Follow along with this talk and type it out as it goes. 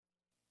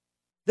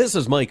This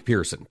is Mike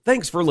Pearson.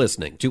 Thanks for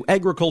listening to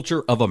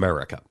Agriculture of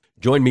America.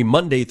 Join me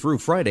Monday through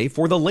Friday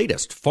for the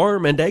latest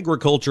farm and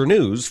agriculture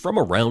news from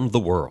around the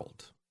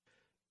world.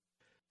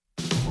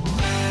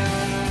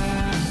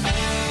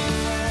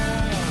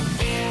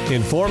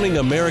 Informing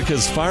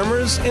America's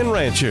farmers and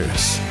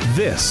ranchers.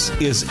 This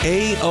is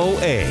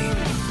AOA,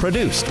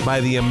 produced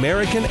by the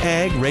American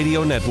Ag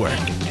Radio Network.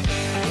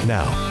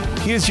 Now,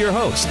 here's your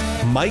host,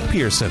 Mike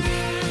Pearson.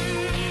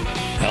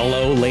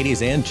 Hello,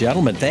 ladies and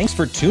gentlemen. Thanks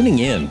for tuning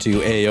in to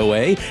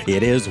AOA.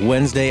 It is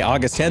Wednesday,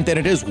 August 10th, and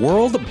it is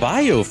World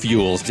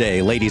Biofuels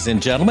Day, ladies and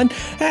gentlemen.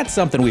 That's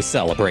something we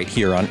celebrate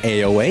here on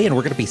AOA, and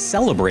we're going to be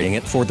celebrating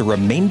it for the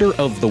remainder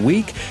of the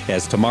week,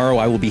 as tomorrow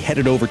I will be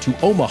headed over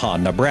to Omaha,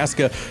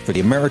 Nebraska for the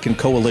American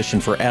Coalition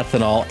for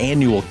Ethanol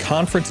annual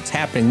conference. It's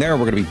happening there.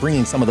 We're going to be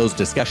bringing some of those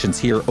discussions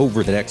here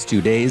over the next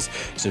 2 days,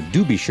 so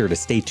do be sure to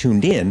stay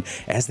tuned in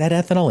as that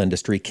ethanol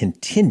industry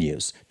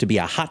continues to be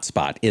a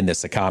hotspot in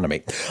this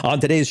economy. On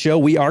today's show,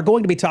 we are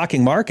going to be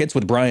talking markets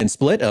with Brian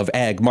Splitt of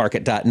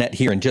agmarket.net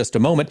here in just a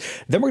moment.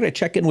 Then we're going to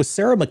check in with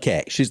Sarah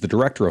McKay. She's the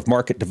Director of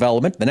Market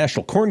Development, the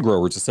National Corn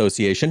Growers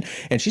Association,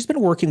 and she's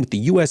been working with the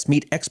U.S.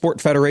 Meat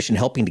Export Federation,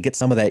 helping to get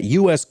some of that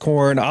U.S.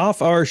 corn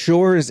off our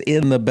shores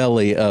in the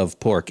belly of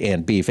pork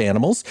and beef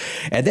animals.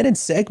 And then in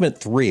segment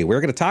 3, we're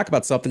going to talk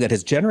about something that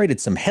has generated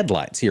some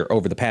headlines here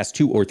over the past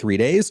 2 or 3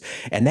 days,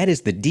 and that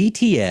is the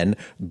DTN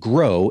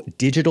Grow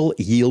Digital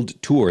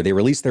Yield Tour. They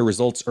released their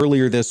results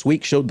earlier this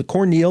week, showed the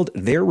corn yield,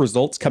 their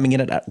results coming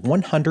in at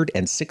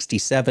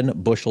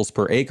 167 bushels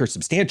per acre,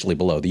 substantially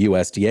below the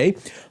USDA.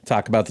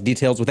 Talk about the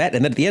details with that.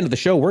 And then at the end of the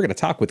show, we're going to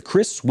talk with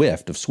Chris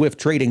Swift of Swift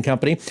Trading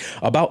Company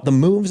about the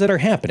moves that are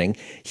happening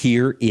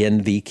here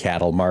in the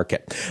cattle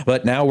market.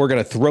 But now we're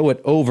going to throw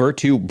it over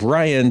to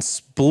Brian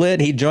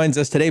Splitt. He joins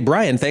us today.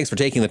 Brian, thanks for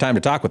taking the time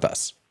to talk with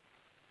us.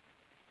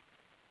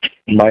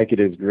 Mike, it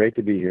is great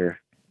to be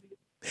here.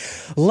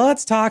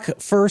 Let's talk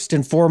first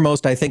and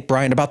foremost, I think,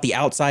 Brian, about the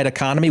outside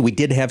economy. We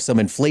did have some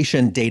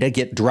inflation data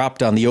get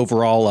dropped on the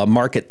overall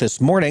market this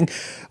morning.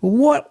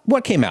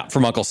 What came out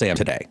from Uncle Sam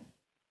today?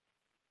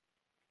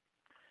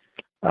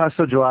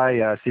 So July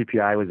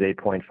CPI was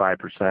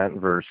 8.5%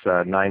 versus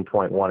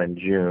 9.1 in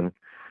June.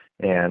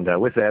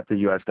 And with that, the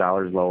U.S.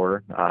 dollar is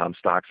lower.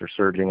 Stocks are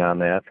surging on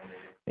that.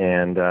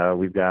 And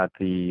we've got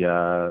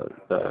the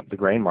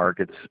grain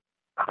markets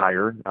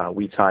higher,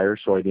 wheat's higher,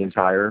 soybeans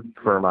higher,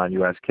 firm on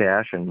U.S.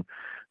 cash, and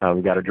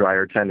we've got a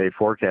drier 10-day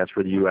forecast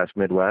for the U.S.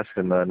 Midwest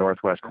and the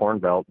Northwest Corn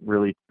Belt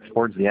really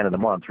towards the end of the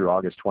month through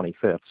August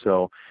 25th.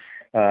 So,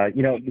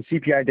 the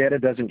CPI data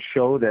doesn't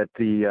show that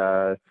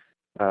the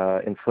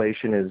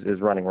inflation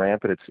is running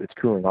rampant. It's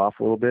cooling off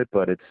a little bit,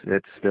 but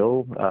it's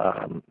still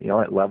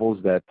at levels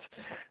that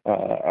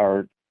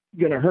are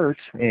going to hurt.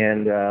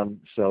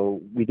 And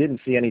so we didn't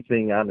see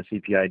anything on the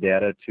CPI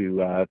data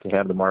to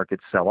have the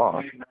market sell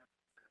off.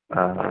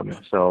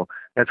 So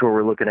that's what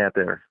we're looking at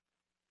there.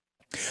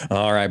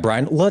 All right,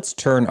 Brian, let's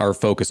turn our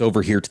focus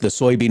over here to the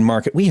soybean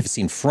market. We have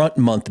seen front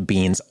month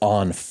beans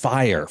on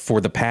fire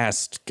for the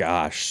past,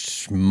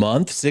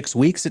 month, 6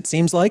 weeks, it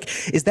seems like.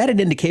 Is that an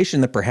indication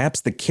that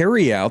perhaps the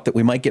carryout that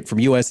we might get from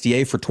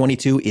USDA for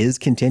 22 is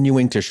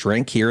continuing to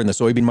shrink here in the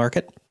soybean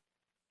market?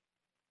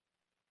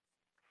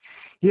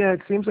 Yeah,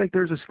 it seems like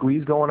there's a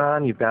squeeze going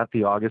on. You've got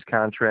the August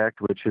contract,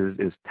 which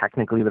is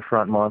technically the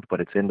front month, but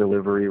it's in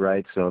delivery,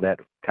 right? So that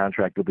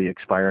contract will be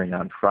expiring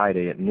on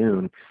Friday at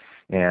noon.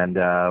 And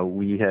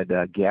we had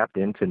gapped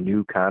into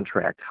new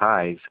contract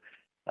highs.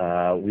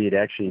 We had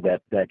actually,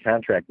 that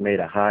contract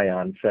made a high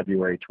on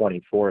February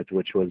 24th,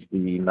 which was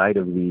the night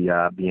of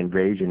the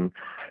invasion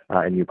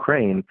in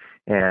Ukraine.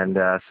 And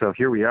so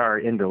here we are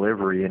in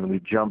delivery, and we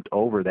jumped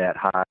over that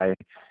high.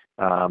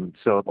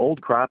 So if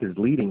old crop is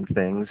leading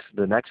things,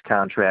 the next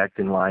contract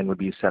in line would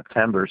be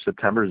September.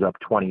 September's up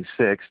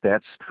 26.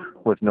 That's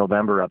with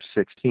November up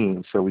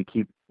 16. So we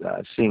keep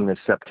seeing the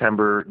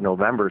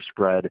September-November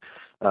spread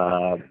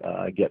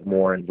get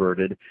more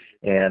inverted,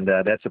 and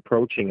that's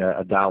approaching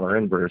a dollar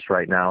inverse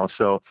right now.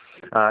 So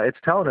it's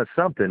telling us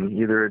something.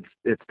 Either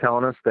it's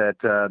telling us that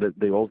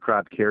the old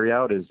crop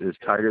carryout is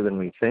tighter than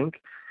we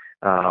think,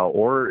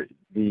 or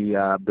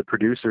the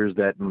producers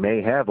that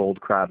may have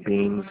old crop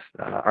beans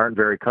aren't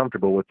very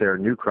comfortable with their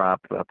new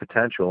crop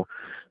potential.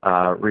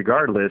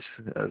 Regardless,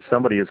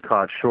 somebody is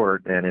caught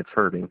short, and it's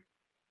hurting.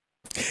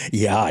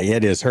 Yeah,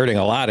 it is hurting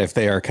a lot if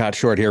they are caught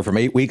short here from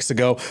 8 weeks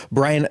ago.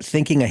 Brian,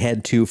 thinking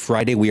ahead to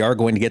Friday, we are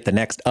going to get the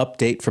next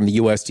update from the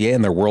USDA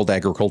and their World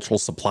Agricultural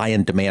Supply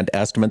and Demand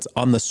estimates.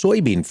 On the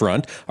soybean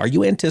front, are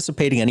you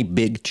anticipating any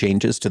big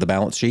changes to the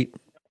balance sheet?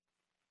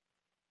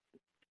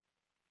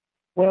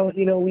 Well,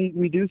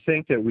 we do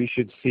think that we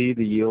should see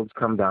the yields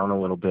come down a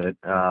little bit.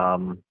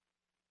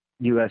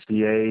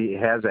 USDA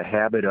has a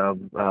habit of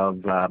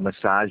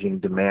massaging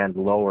demand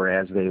lower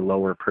as they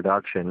lower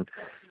production.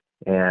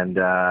 And,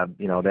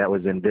 that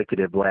was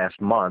indicative last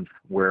month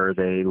where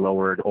they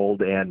lowered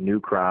old and new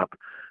crop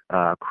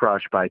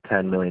crush by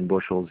 10 million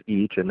bushels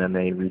each, and then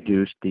they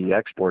reduced the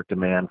export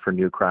demand for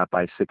new crop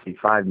by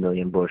 65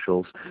 million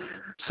bushels.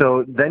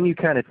 So then you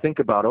kind of think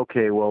about,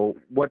 okay, well,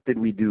 what did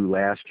we do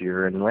last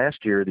year? And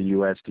last year, the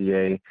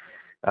USDA,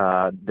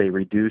 they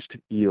reduced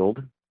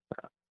yield,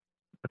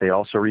 but they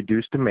also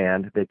reduced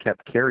demand. They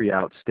kept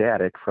carryout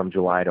static from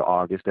July to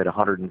August at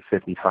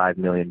 155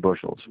 million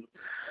bushels.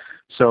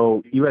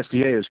 So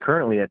USDA is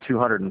currently at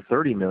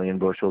 230 million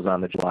bushels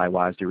on the July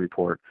WASDE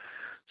report.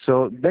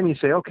 So then you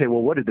say, okay,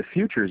 well, what did the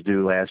futures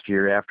do last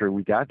year after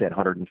we got that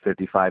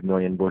 155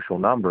 million bushel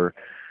number?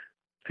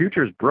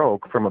 Futures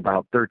broke from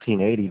about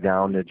 1380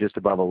 down to just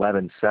above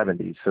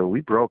 1170. So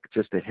we broke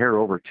just a hair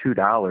over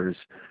 $2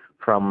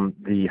 from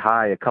the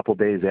high a couple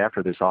days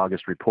after this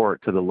August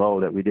report to the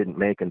low that we didn't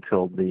make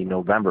until the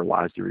November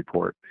WASDE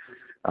report.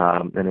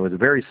 And it was a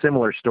very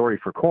similar story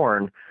for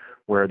corn,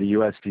 where the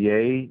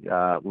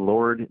USDA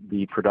lowered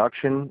the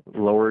production,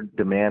 lowered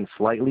demand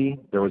slightly.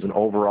 There was an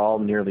overall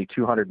nearly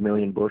 200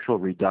 million bushel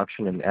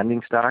reduction in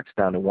ending stocks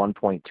down to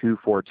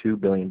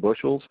 1.242 billion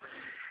bushels.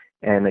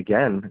 And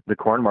again, the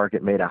corn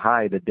market made a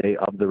high the day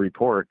of the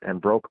report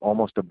and broke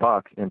almost a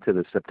buck into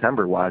the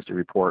September WASDE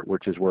report,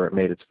 which is where it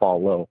made its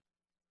fall low.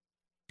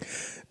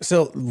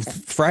 So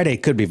Friday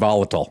could be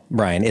volatile,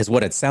 Brian, is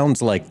what it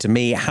sounds like to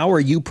me. How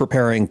are you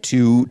preparing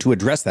to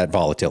address that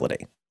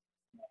volatility?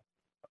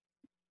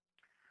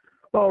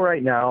 Well,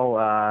 right now,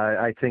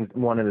 I think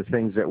one of the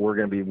things that we're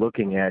going to be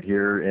looking at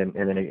here in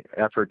an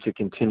effort to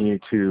continue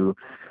to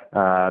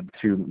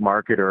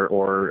market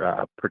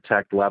or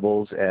protect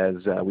levels as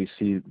we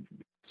see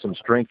some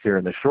strength here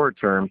in the short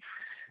term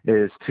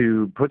is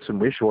to put some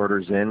wish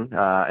orders in,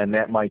 and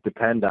that might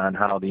depend on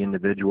how the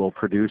individual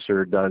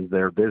producer does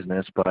their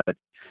business, but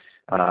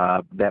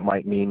that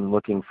might mean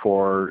looking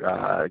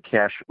for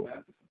cash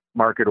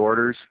market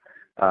orders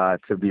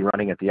to be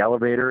running at the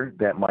elevator.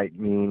 That might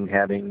mean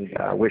having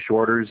wish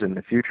orders in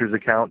the futures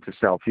account to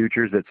sell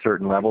futures at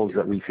certain levels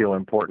that we feel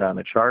important on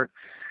the chart.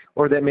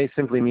 Or that may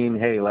simply mean,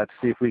 hey, let's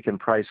see if we can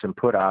price some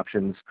put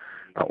options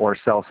or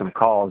sell some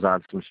calls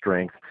on some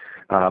strength.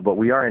 But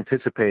we are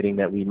anticipating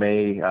that we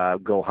may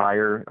go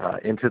higher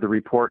into the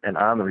report and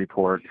on the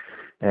report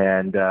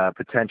and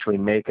potentially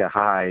make a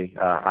high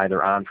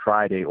either on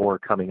Friday or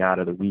coming out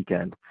of the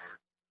weekend.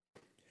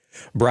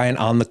 Brian,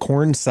 on the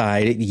corn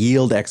side,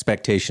 yield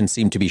expectations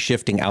seem to be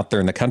shifting out there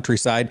in the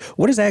countryside.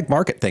 What does Ag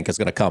Market think is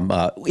going to come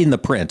in the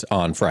print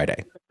on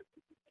Friday?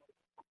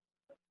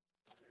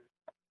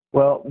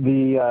 Well,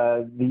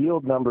 the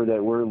yield number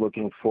that we're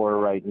looking for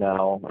right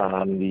now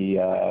on the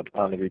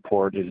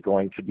report is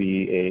going to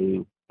be a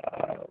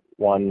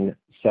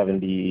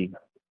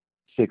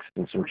 176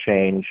 and some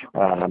change.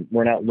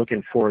 We're not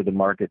looking for the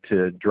market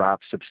to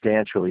drop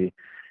substantially.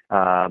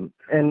 And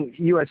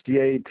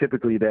USDA,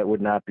 typically that would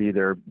not be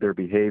their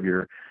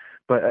behavior.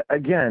 But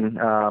again,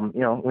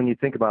 when you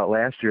think about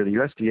last year, the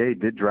USDA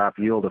did drop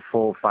yield a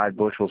full 5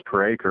 bushels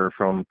per acre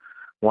from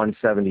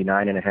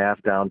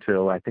 179.5 down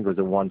to, I think it was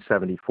a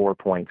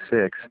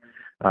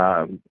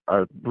 174.6,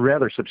 a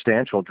rather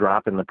substantial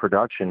drop in the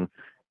production.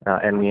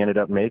 And we ended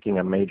up making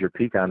a major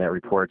peak on that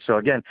report. So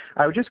again,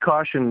 I would just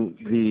caution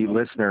the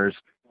listeners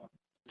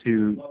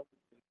to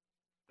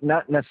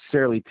not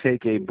necessarily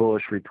take a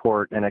bullish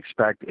report and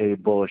expect a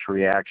bullish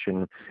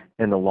reaction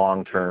in the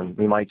long term.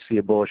 We might see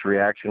a bullish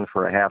reaction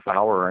for a half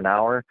hour or an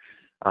hour,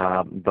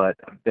 but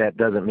that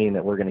doesn't mean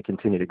that we're going to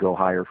continue to go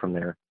higher from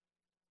there.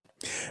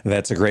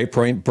 That's a great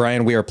point,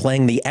 Brian. We are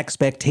playing the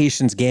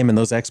expectations game, and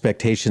those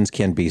expectations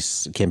can be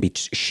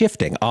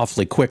shifting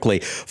awfully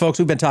quickly. Folks,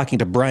 we've been talking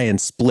to Brian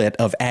Splitt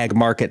of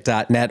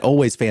agmarket.net.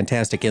 Always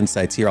fantastic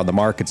insights here on the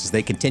markets as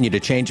they continue to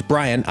change.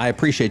 Brian, I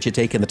appreciate you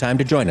taking the time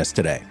to join us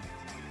today.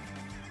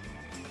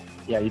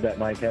 Yeah, you bet,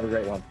 Mike. Have a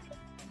great one.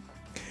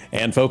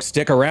 And folks,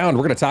 stick around.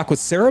 We're going to talk with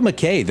Sarah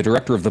McKay, the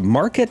director of the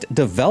market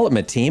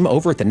development team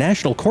over at the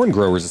National Corn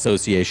Growers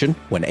Association,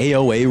 when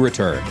AOA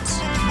returns.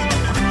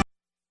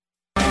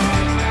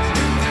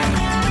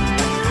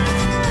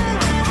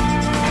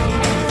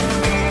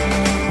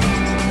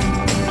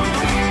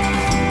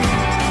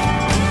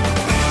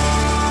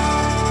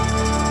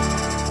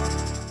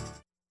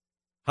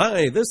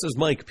 Hi, this is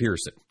Mike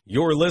Pearson.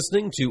 You're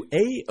listening to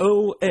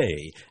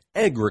AOA,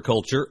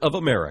 Agriculture of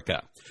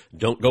America.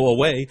 Don't go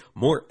away,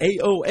 more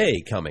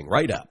AOA coming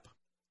right up.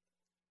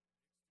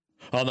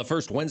 On the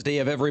first Wednesday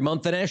of every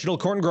month, the National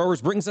Corn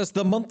Growers brings us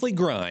the monthly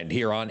grind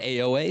here on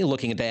AOA,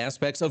 looking into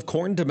aspects of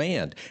corn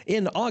demand.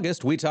 In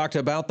August, we talked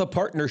about the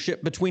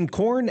partnership between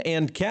corn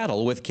and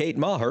cattle with Kate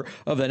Maher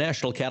of the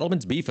National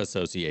Cattlemen's Beef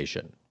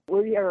Association.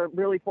 We are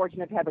really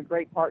fortunate to have a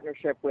great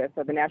partnership with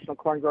the National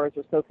Corn Growers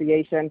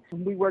Association.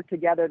 We work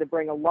together to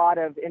bring a lot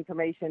of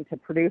information to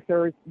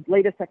producers,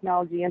 latest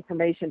technology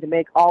information to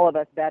make all of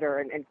us better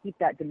and keep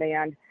that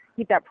demand,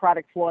 keep that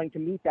product flowing to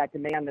meet that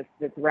demand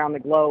that's around the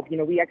globe. You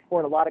know, we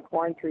export a lot of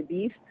corn through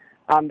beef.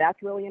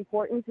 That's really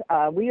important.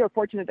 We are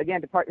fortunate,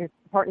 again, to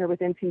partner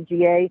with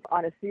NCGA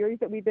on a series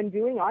that we've been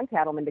doing on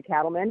Cattleman to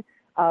Cattleman.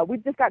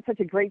 We've just got such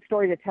a great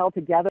story to tell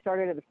together.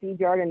 Started at the feed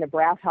yard in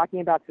Nebraska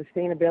talking about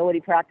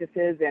sustainability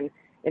practices and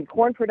in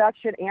corn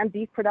production and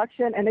beef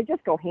production, and they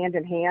just go hand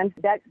in hand.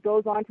 That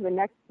goes on to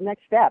the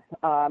next step,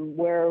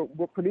 where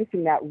we're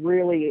producing that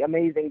really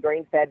amazing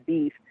grain-fed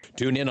beef.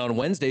 Tune in on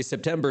Wednesday,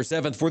 September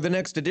 7th for the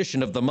next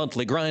edition of the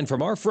Monthly Grind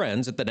from our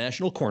friends at the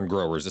National Corn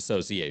Growers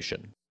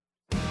Association.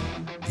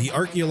 The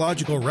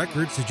archaeological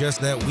record suggests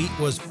that wheat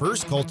was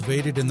first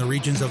cultivated in the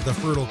regions of the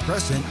Fertile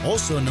Crescent,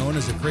 also known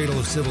as the cradle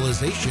of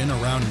civilization,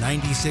 around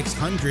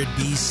 9600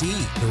 BC.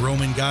 The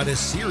Roman goddess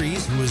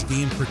Ceres, who was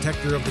deemed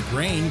protector of the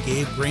grain,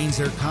 gave grains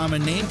their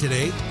common name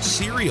today,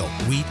 cereal.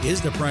 Wheat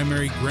is the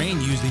primary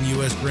grain used in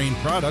U.S. grain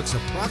products.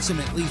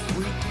 Approximately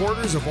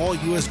 3/4 of all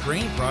U.S.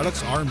 grain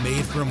products are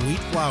made from wheat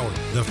flour.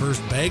 The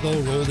first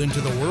bagel rolled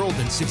into the world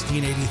in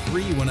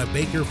 1683 when a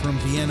baker from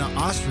Vienna,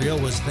 Austria,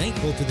 was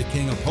thankful to the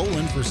King of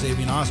Poland for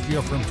saving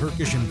Austria from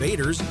Turkish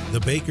invaders. The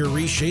baker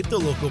reshaped the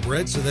local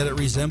bread so that it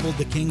resembled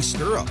the king's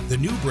stirrup. The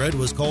new bread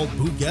was called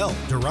bugel,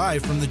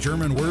 derived from the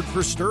German word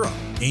for stirrup.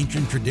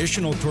 Ancient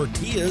traditional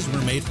tortillas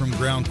were made from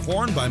ground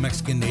corn by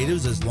Mexican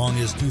natives as long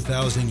as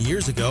 2,000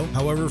 years ago.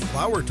 However,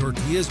 flour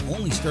tortillas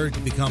only started to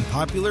become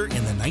popular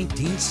in the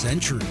 19th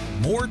century.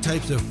 More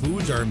types of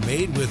foods are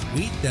made with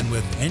wheat than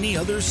with any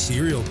other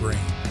cereal grain.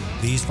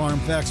 These farm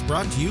facts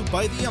brought to you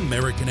by the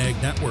American Ag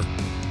Network.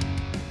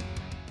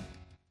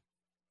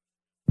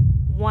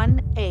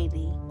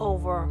 180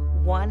 over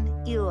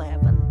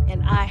 111,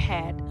 and I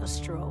had a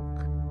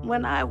stroke.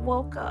 When I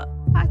woke up,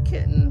 I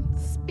couldn't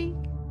speak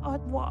or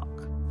walk.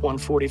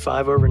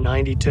 145 over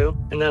 92,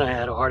 and then I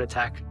had a heart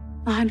attack.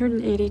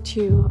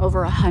 182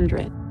 over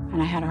 100,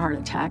 and I had a heart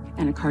attack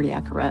and a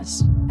cardiac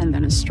arrest, and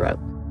then a stroke.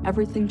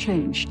 Everything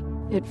changed.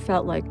 It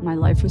felt like my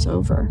life was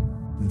over.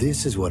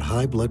 This is what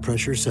high blood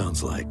pressure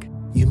sounds like.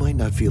 You might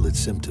not feel its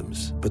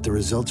symptoms, but the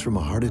results from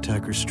a heart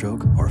attack or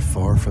stroke are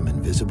far from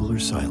invisible or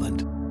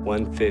silent.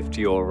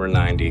 150 over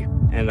 90,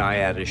 and I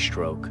had a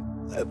stroke.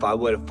 If I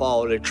would have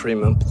followed a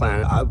treatment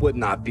plan, I would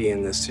not be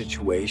in this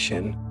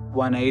situation.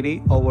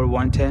 180 over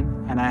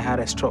 110, and I had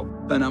a stroke.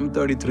 And I'm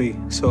 33,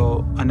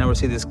 so I never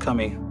see this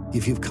coming.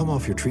 If you've come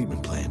off your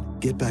treatment plan,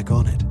 get back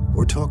on it,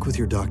 or talk with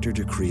your doctor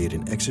to create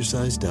an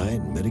exercise,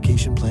 diet, and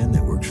medication plan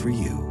that works for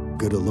you.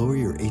 Go to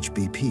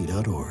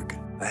loweryourhbp.org.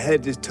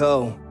 Head to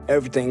toe,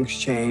 everything's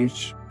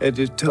changed. Head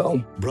to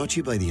toe. Brought to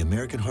you by the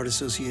American Heart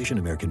Association,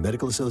 American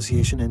Medical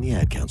Association, and the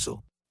Ad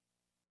Council.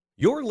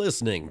 You're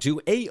listening to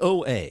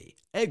AOA,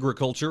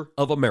 Agriculture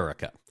of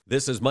America.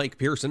 This is Mike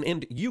Pearson,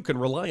 and you can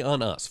rely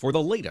on us for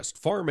the latest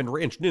farm and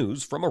ranch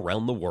news from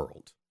around the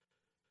world.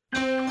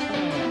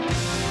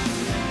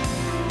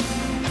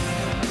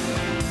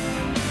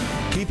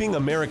 Keeping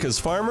America's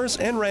farmers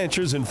and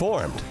ranchers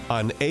informed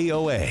on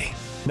AOA.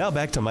 Now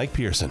back to Mike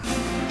Pearson.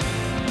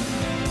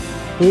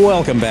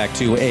 Welcome back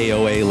to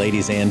AOA,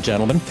 ladies and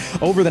gentlemen.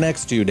 Over the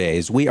next 2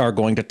 days, we are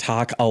going to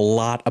talk a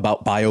lot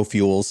about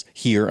biofuels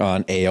here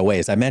on AOA.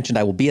 As I mentioned,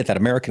 I will be at that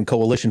American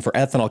Coalition for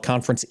Ethanol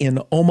conference in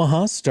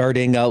Omaha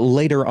starting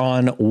later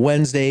on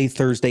Wednesday,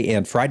 Thursday,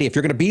 and Friday. If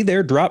you're going to be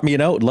there, drop me a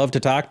note. I'd love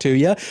to talk to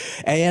you.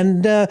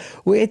 And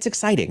it's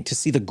exciting to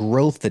see the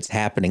growth that's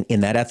happening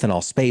in that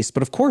ethanol space.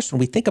 But of course, when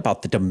we think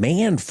about the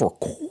demand for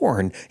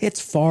corn,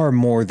 it's far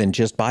more than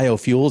just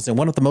biofuels. And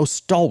one of the most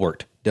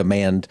stalwart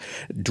demand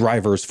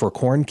drivers for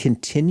corn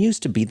continues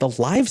to be the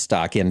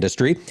livestock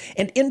industry.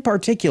 And in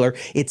particular,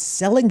 it's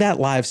selling that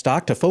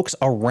livestock to folks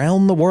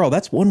around the world.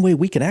 That's one way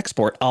we can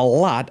export a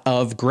lot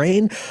of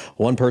grain.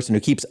 One person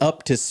who keeps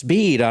up to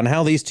speed on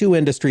how these two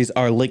industries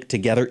are linked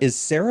together is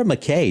Sarah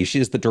McKay. She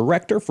is the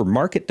Director for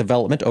Market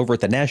Development over at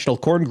the National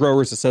Corn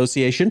Growers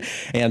Association.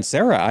 And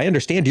Sarah, I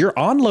understand you're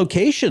on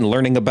location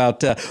learning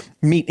about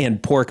meat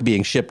and pork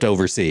being shipped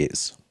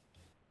overseas.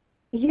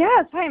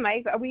 Yes. Hi,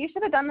 Mike. We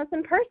should have done this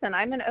in person.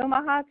 I'm in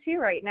Omaha, too,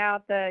 right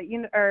now at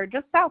or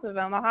just south of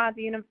Omaha at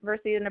the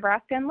University of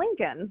Nebraska in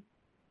Lincoln.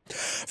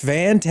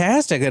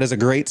 Fantastic. That is a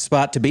great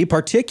spot to be,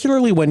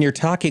 particularly when you're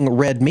talking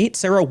red meat.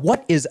 Sarah,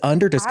 what is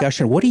under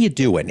discussion? What are you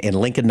doing in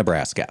Lincoln,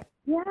 Nebraska?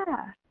 Yeah.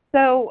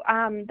 So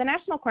the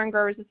National Corn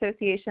Growers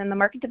Association, the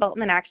Market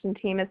Development Action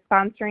Team, is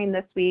sponsoring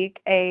this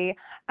week a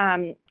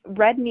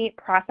red meat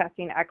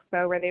processing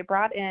expo where they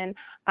brought in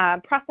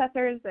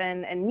processors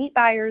and meat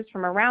buyers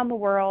from around the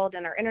world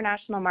and our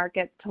international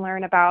markets to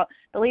learn about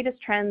the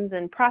latest trends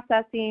in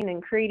processing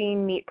and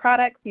creating meat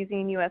products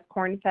using U.S.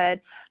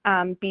 corn-fed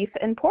beef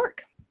and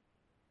pork.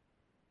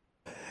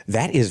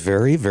 That is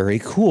very, very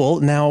cool.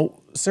 Now,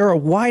 Sarah,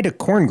 why do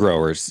corn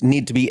growers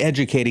need to be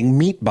educating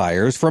meat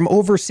buyers from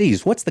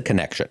overseas? What's the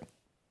connection?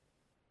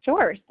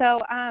 Sure.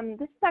 So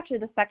this is actually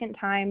the second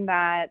time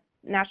that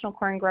National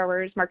Corn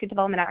Growers Market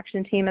Development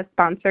Action Team has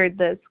sponsored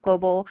this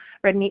Global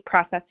Red Meat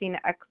Processing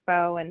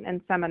Expo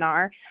and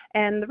seminar.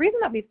 And the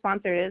reason that we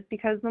sponsored it is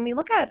because when we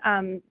look at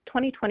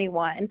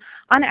 2021,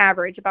 on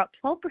average, about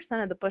 12%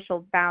 of the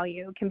bushel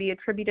value can be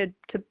attributed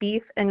to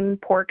beef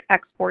and pork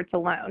exports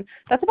alone.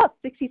 That's about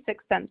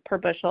 66 cents per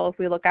bushel if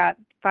we look at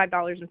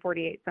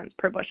 $5.48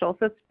 per bushel.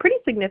 So it's pretty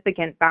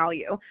significant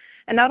value.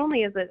 And not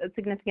only is it a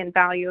significant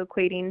value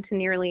equating to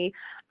nearly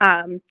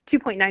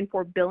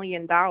 $2.94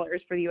 billion for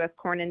the U.S.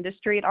 corn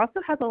industry, it also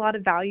has a lot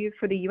of value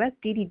for the U.S.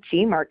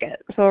 DDG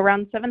market. So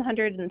around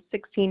 $716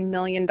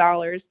 million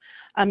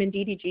in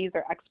DDGs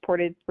are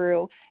exported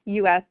through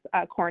U.S.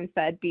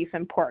 corn-fed beef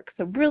and pork.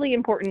 So really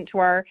important to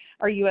our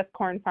U.S.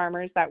 corn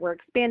farmers that we're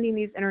expanding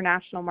these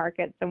international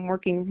markets and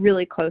working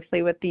really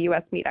closely with the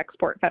U.S. Meat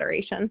Export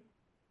Federation.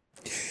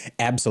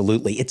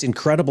 Absolutely. It's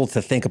incredible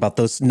to think about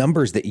those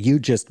numbers that you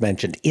just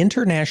mentioned.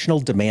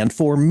 International demand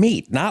for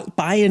meat, not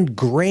buying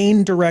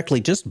grain directly,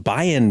 just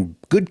buying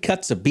good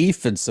cuts of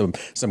beef and some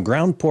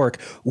ground pork.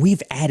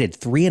 We've added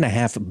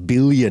 $3.5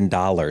 billion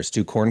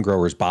to corn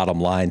growers'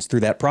 bottom lines through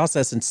that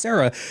process. And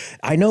Sarah,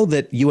 I know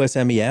that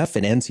USMEF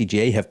and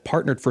NCGA have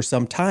partnered for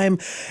some time,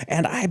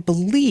 and I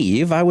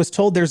believe I was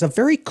told there's a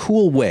very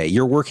cool way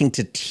you're working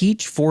to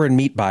teach foreign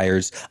meat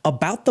buyers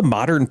about the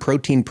modern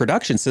protein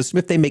production system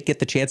if they may get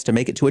the chance to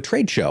make it to a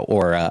trade show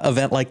or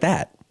event like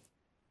that.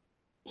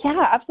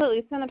 Yeah,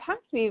 absolutely. So in the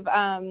past,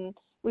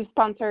 we've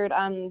sponsored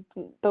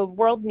the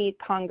World Meat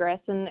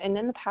Congress, and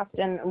in the past,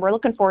 and we're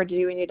looking forward to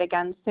doing it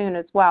again soon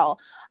as well.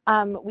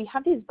 We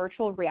have these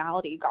virtual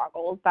reality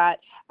goggles that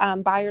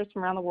buyers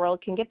from around the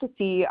world can get to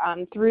see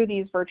through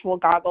these virtual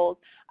goggles,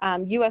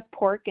 U.S.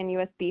 pork and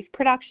U.S. beef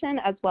production,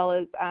 as well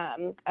as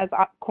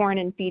corn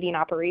and feeding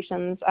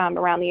operations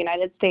around the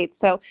United States.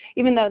 So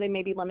even though they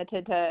may be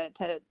limited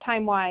to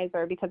time-wise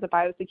or because of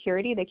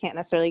biosecurity, they can't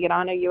necessarily get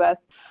on a U.S.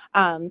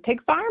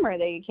 pig farm, or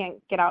they can't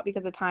get out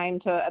because of time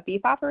to a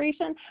beef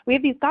operation. We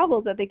have these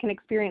goggles that they can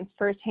experience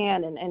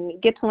firsthand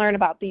and get to learn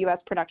about the U.S.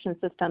 production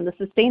system, the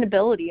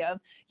sustainability of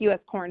U.S.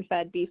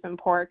 corn-fed beef and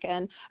pork,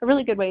 and a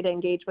really good way to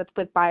engage with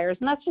buyers.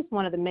 And that's just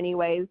one of the many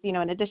ways, in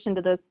addition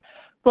to this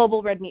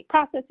Global Red Meat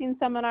Processing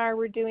Seminar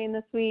we're doing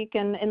this week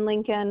in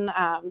Lincoln,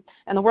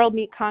 and the World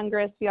Meat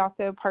Congress, we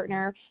also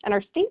partner, and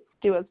our states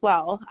do as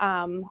well,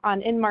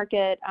 on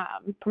in-market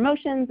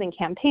promotions and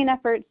campaign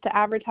efforts to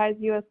advertise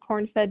U.S.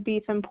 corn-fed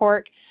beef and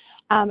pork.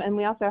 And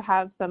we also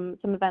have some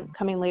events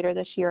coming later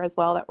this year as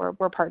well that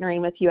we're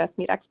partnering with U.S.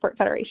 Meat Export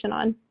Federation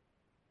on.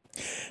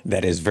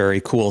 That is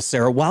very cool.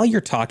 Sarah, while you're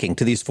talking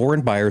to these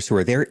foreign buyers who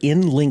are there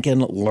in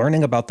Lincoln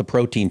learning about the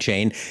protein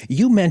chain,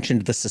 you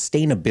mentioned the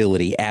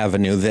sustainability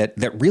avenue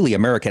that really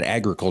American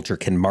agriculture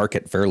can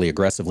market fairly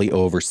aggressively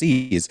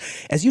overseas.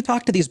 As you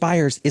talk to these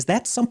buyers, is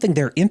that something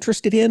they're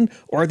interested in,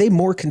 or are they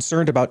more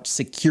concerned about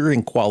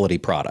securing quality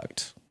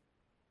product?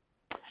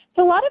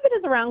 So a lot of it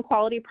is around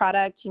quality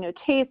product,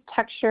 taste,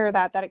 texture,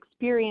 that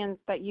experience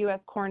that U.S.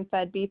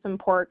 corn-fed beef and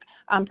pork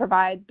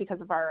provides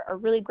because of our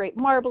really great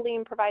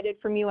marbling provided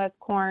from U.S.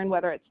 corn,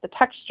 whether it's the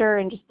texture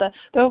and just the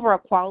overall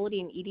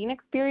quality and eating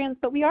experience.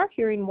 But we are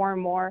hearing more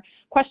and more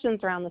questions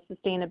around the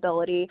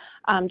sustainability,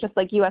 just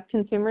like U.S.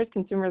 consumers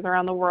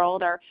around the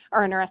world are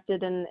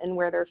interested in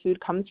where their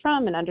food comes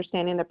from and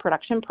understanding the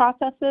production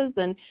processes.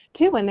 And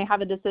two, when they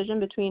have a decision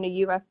between a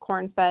U.S.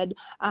 corn-fed,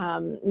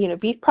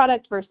 beef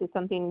product versus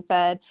something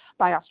fed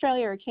by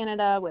Australia or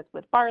Canada with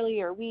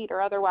barley or wheat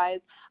or otherwise,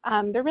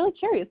 they're really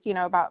curious,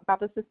 about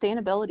the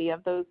sustainability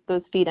of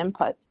those feed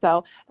inputs.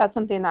 So that's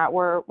something that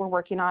we're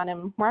working on,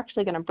 and we're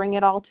actually going to bring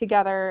it all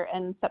together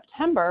in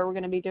September. We're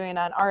going to be doing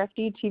an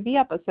RFD TV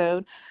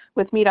episode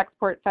with Meat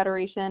Export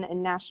Federation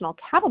and National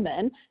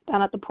Cattlemen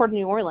down at the Port of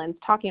New Orleans,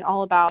 talking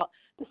all about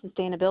the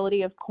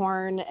sustainability of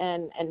corn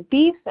and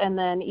beef, and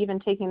then even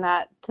taking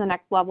that to the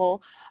next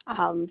level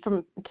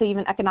to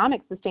even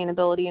economic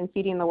sustainability and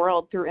feeding the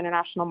world through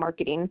international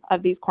marketing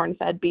of these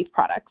corn-fed beef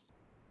products.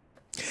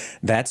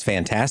 That's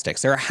fantastic.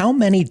 Sarah, how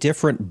many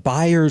different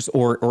buyers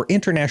or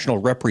international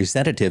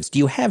representatives do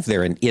you have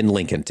there in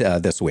Lincoln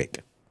this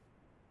week?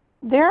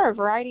 There are a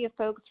variety of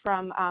folks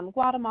from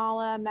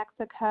Guatemala,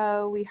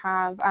 Mexico. We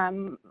have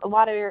a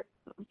lot of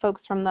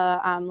folks from the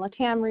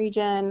LATAM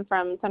region,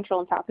 from Central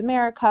and South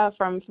America,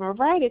 from a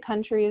variety of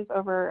countries,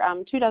 over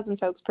 24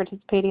 folks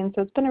participating.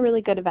 So it's been a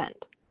really good event.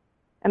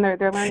 And they're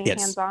learning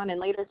hands-on, and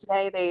later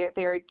today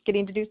they're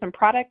getting to do some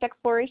product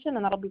exploration,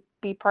 and that'll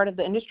be part of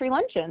the industry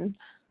luncheon.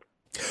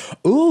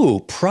 Ooh,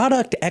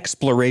 product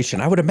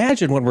exploration. I would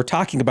imagine when we're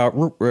talking about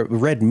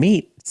red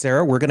meat,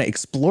 Sarah, we're going to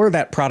explore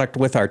that product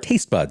with our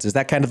taste buds. Is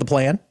that kind of the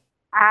plan?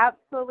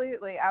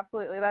 Absolutely.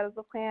 That is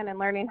the plan, and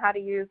learning how to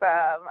use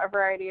a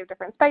variety of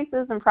different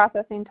spices and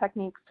processing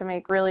techniques to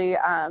make really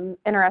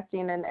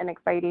interesting and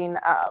exciting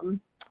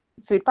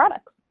food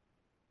products.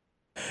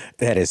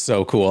 That is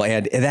so cool.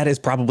 And that is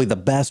probably the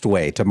best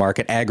way to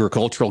market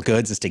agricultural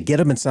goods, is to get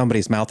them in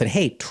somebody's mouth and,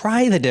 hey,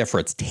 try the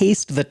difference,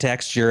 taste the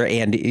texture,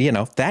 and,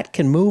 that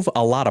can move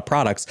a lot of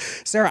products.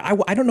 Sarah,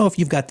 I don't know if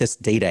you've got this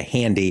data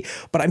handy,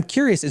 but I'm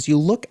curious, as you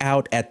look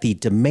out at the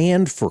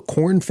demand for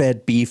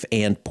corn-fed beef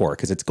and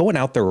pork, as it's going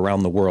out there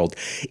around the world,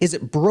 is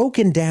it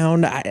broken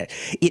down?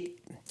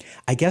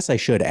 I guess I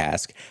should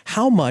ask,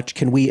 how much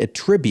can we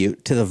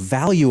attribute to the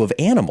value of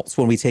animals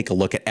when we take a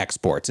look at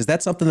exports? Is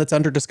that something that's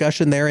under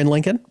discussion there in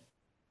Lincoln?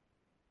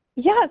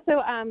 Yeah,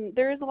 so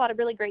there is a lot of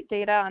really great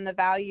data on the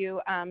value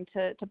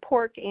to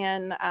pork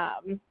and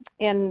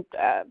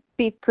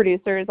beef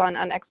producers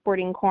on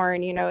exporting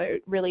corn.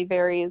 It really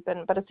varies,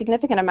 but a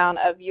significant amount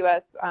of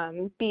U.S.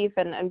 Beef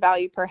and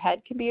value per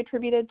head can be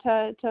attributed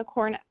to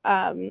corn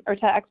or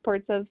to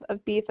exports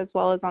of beef, as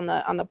well as on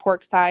the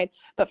pork side.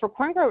 But for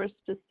corn growers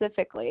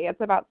specifically,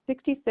 it's about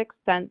 66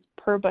 cents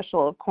per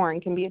bushel of corn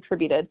can be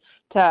attributed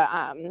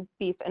to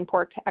beef and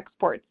pork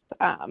exports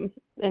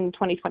in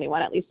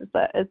 2021, at least is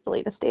the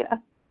latest data.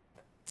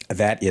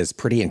 That is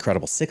pretty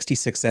incredible.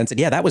 66 cents. And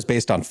yeah, that was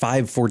based on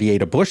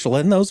 $5.48 a bushel.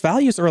 And those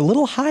values are a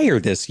little higher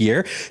this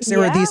year.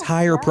 Sarah, these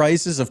higher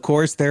prices, of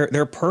course,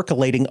 they're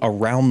percolating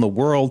around the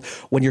world.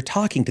 When you're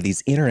talking to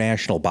these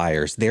international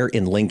buyers, they're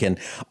in Lincoln.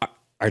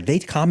 Are they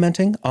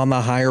commenting on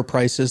the higher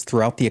prices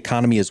throughout the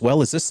economy as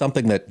well? Is this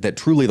something that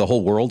truly the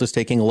whole world is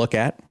taking a look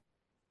at?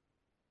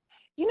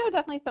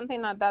 Definitely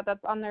something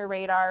that's on their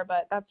radar,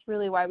 but that's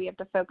really why we have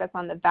to focus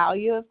on the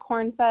value of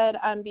corn-fed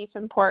beef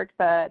and pork,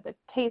 the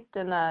taste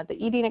and the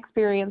eating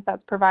experience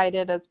that's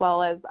provided, as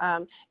well as,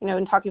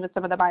 in talking with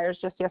some of the buyers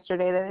just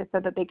yesterday, they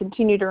said that they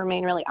continue to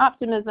remain really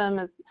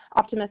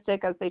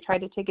optimistic as they try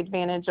to take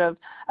advantage of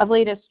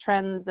latest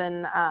trends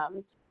and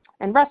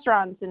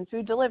restaurants and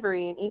food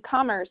delivery and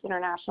e-commerce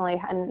internationally,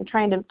 and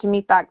trying to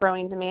meet that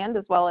growing demand,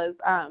 as well as,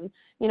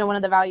 one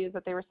of the values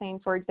that they were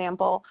saying, for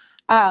example,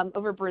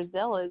 over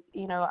Brazil is,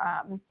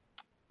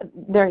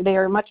 they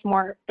are much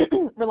more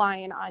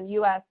relying on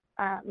U.S.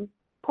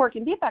 Pork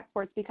and beef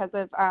exports because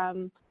of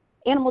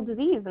animal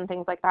disease and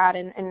things like that,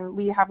 and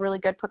we have really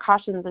good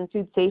precautions in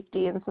food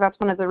safety, and so that's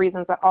one of the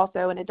reasons that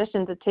also, in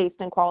addition to taste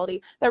and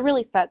quality, that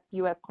really sets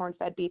U.S.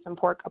 corn-fed beef and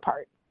pork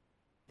apart.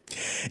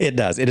 It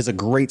does. It is a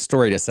great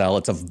story to sell.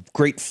 It's a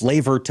great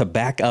flavor to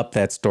back up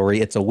that story.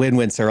 It's a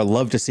win-win, Sarah.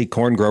 Love to see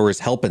corn growers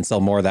help and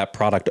sell more of that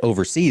product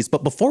overseas.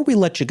 But before we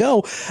let you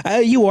go,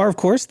 you are, of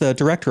course, the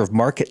Director of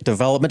Market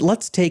Development.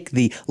 Let's take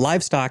the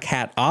livestock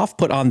hat off,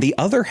 put on the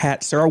other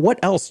hat. Sarah, what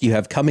else do you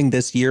have coming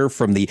this year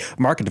from the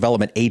Market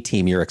Development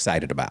A-team you're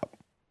excited about?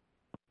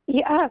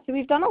 Yeah, so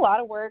we've done a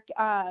lot of work.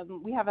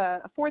 We have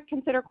a fourth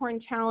Consider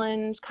Corn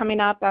Challenge coming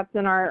up. That's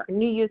in our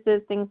new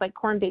uses, things like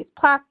corn-based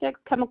plastics,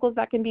 chemicals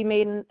that can be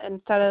made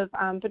instead of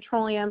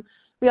petroleum.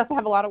 We also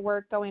have a lot of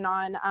work going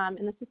on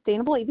in the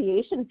sustainable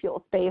aviation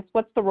fuel space.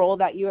 What's the role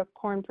that U.S.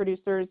 corn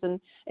producers and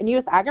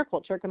U.S.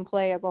 agriculture can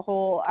play as a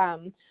whole?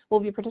 We'll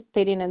be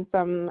participating in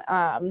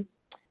some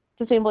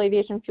Sustainable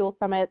Aviation Fuel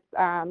Summits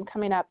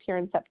coming up here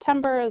in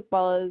September, as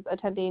well as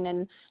attending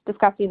and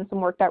discussing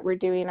some work that we're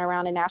doing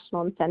around a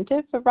national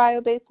incentive for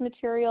bio-based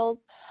materials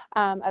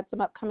at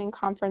some upcoming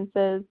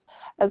conferences,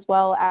 as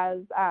well as,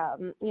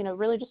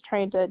 really just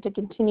trying to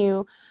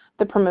continue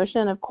the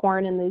promotion of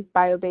corn and these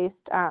bio-based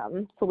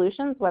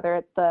solutions, whether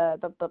it's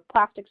the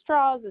plastic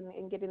straws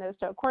and getting those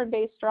to a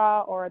corn-based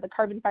straw, or the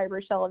carbon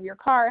fiber shell of your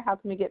car. How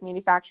can we get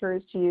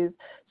manufacturers to use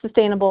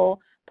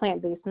sustainable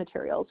plant-based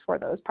materials for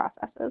those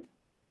processes?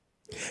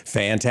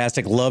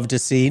 Fantastic. Love to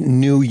see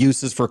new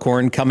uses for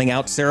corn coming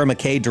out. Sarah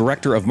McKay,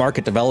 Director of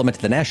Market Development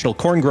at the National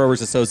Corn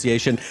Growers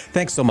Association.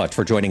 Thanks so much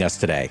for joining us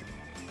today.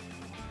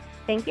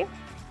 Thank you.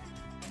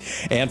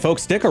 And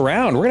folks, stick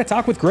around. We're going to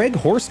talk with Greg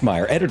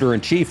Horstmeier,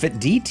 Editor-in-Chief at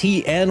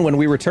DTN, when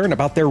we return,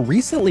 about their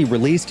recently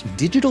released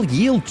Digital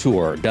Yield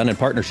Tour, done in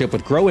partnership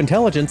with Grow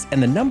Intelligence,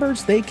 and the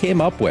numbers they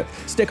came up with.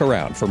 Stick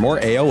around for more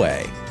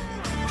AOA.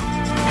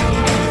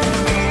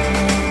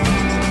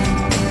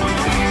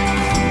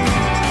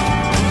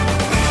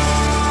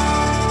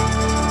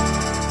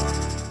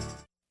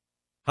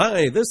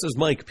 Hi, this is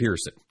Mike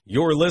Pearson.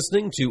 You're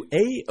listening to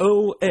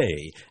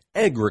AOA,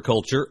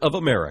 Agriculture of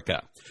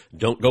America.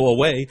 Don't go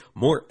away,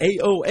 more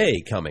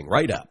AOA coming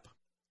right up.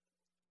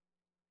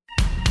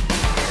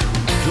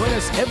 Join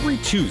us every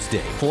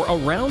Tuesday for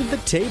Around the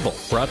Table,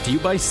 brought to you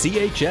by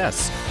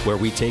CHS, where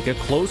we take a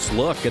close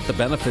look at the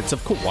benefits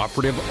of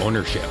cooperative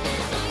ownership.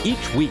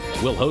 Each week,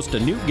 we'll host a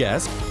new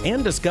guest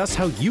and discuss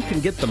how you can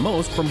get the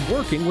most from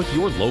working with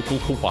your local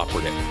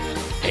cooperative.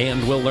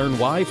 And we'll learn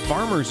why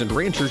farmers and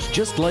ranchers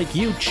just like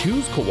you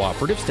choose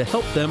cooperatives to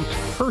help them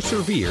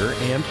persevere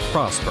and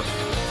prosper.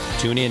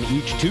 Tune in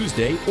each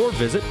Tuesday or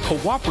visit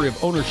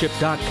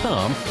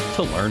cooperativeownership.com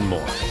to learn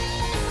more.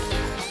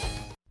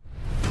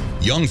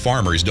 Young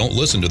farmers don't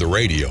listen to the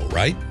radio,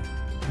 right?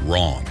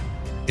 Wrong.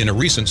 In a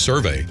recent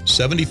survey,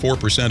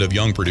 74% of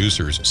young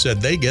producers said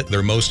they get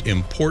their most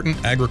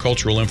important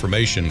agricultural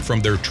information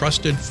from their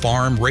trusted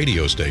farm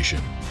radio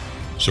station.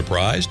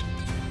 Surprised?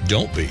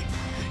 Don't be.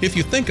 If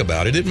you think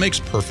about it, it makes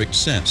perfect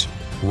sense.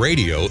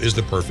 Radio is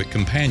the perfect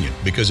companion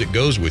because it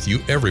goes with you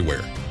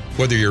everywhere.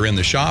 Whether you're in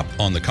the shop,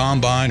 on the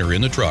combine, or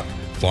in the truck,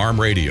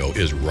 farm radio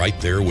is right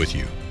there with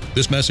you.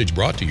 This message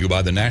brought to you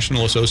by the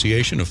National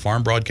Association of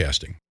Farm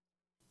Broadcasting.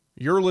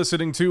 You're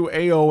listening to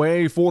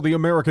AOA for the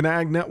American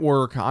Ag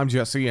Network. I'm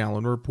Jesse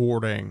Allen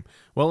reporting.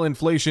 Well,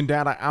 inflation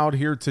data out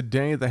here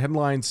today. The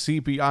headline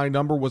CPI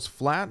number was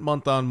flat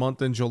month on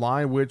month in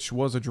July, which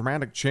was a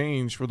dramatic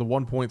change for the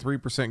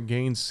 1.3%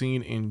 gain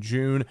seen in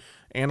June.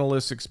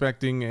 Analysts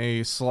expecting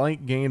a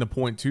slight gain of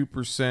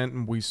 0.2%,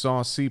 and we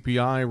saw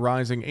CPI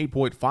rising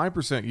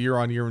 8.5% year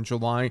on year in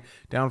July,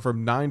 down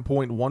from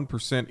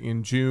 9.1%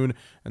 in June,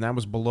 and that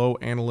was below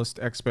analyst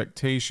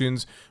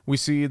expectations. We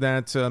see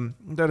that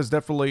that is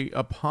definitely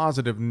a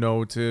positive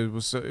note. It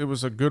was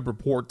a good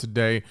report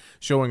today,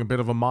 showing a bit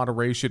of a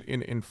moderation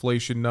in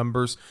inflation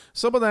numbers.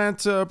 Some of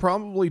that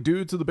probably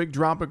due to the big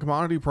drop in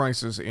commodity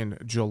prices in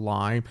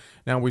July.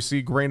 Now we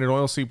see grain and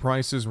oilseed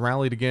prices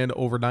rallied again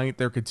overnight.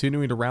 They're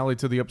continuing to rally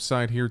to the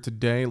upside here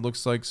today. It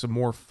looks like some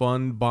more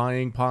fun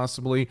buying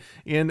possibly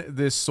in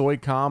this soy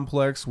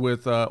complex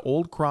with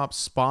old crop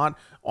spot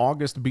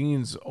August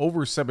beans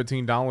over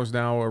 $17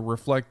 now,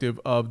 reflective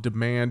of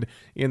demand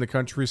in the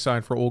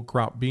countryside for old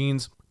crop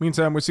beans.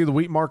 Meantime, we see the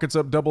wheat markets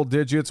up double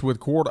digits with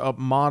corn up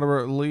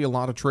moderately. A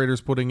lot of traders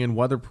putting in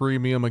weather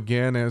premium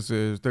again, as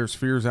there's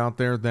fears out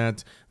there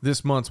that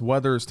this month's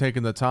weather is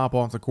taking the top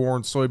off the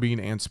corn,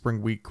 soybean, and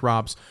spring wheat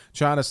crops.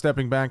 China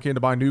stepping back in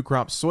to buy new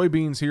crop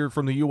soybeans here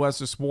from the U.S.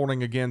 this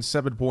morning, again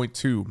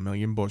 7.2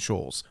 million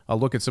bushels. A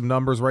look at some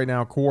numbers right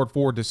now. Corn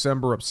for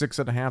December up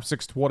 6.5,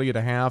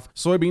 620.5.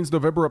 Soybeans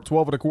November up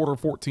 12.25,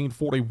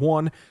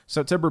 14.41.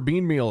 September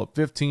bean meal up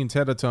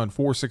 15.10 a ton,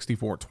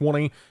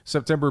 464.20.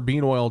 September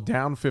bean oil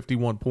down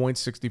 51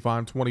 points,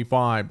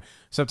 65.25.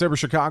 September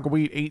Chicago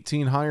wheat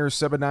 18 higher,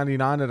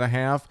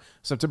 799.5.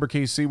 September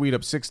KC wheat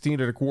up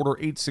 16.25,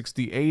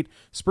 868.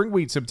 Spring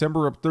wheat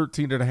September up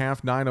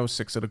 13.5,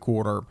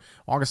 906.25.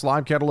 August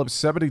live cattle up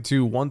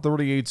 72,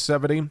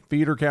 138.70.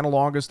 Feeder cattle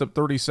August up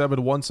 37,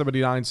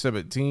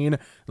 179.17.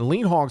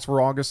 Lean hogs for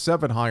August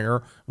 7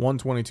 higher,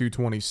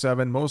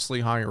 122.27.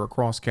 Mostly higher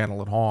across cattle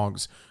and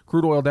hogs.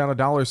 Crude oil down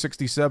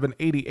 $1.67,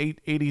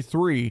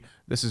 88.83.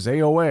 This is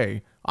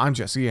AOA. I'm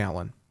Jesse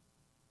Allen.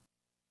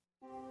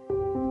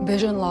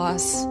 Vision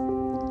loss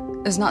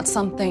is not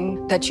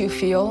something that you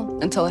feel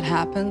until it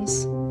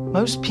happens.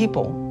 Most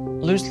people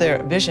lose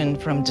their vision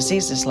from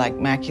diseases like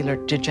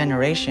macular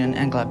degeneration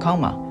and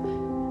glaucoma,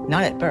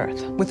 not at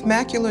birth. With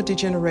macular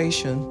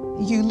degeneration,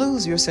 you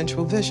lose your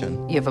central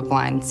vision. You have a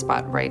blind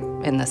spot right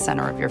in the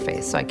center of your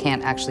face, so I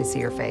can't actually see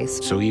your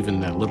face. So even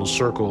that little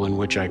circle in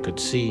which I could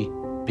see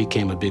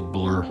became a big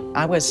blur.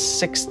 I was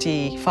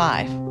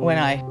 65 when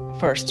I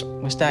first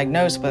was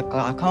diagnosed with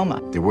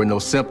glaucoma. There were no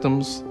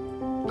symptoms.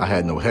 I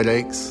had no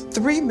headaches.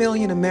 3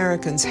 million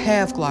Americans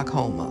have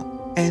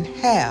glaucoma, and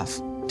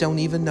half don't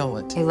even know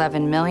it.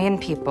 11 million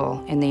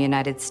people in the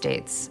United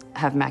States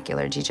have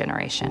macular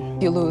degeneration.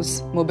 You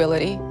lose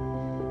mobility,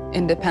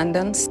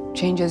 independence,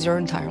 changes your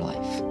entire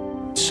life.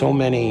 So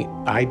many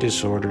eye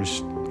disorders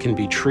can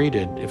be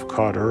treated if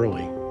caught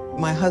early.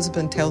 My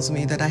husband tells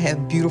me that I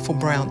have beautiful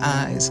brown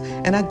eyes,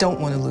 and I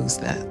don't want to lose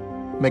that.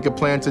 Make a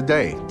plan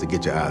today to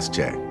get your eyes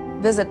checked.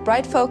 Visit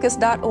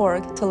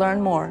brightfocus.org to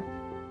learn more.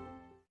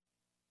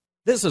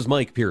 This is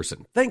Mike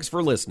Pearson. Thanks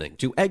for listening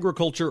to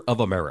Agriculture of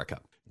America.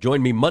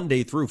 Join me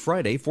Monday through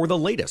Friday for the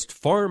latest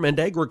farm and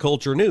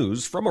agriculture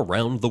news from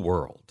around the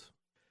world.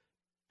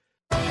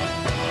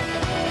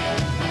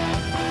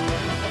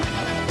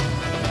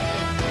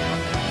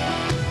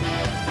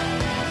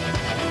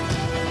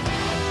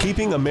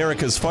 Keeping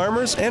America's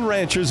farmers and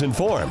ranchers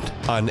informed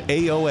on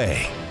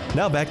AOA.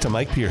 Now back to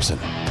Mike Pearson.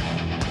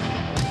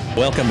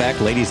 Welcome back,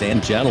 ladies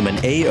and gentlemen.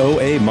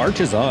 AOA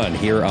marches on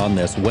here on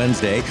this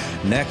Wednesday.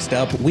 Next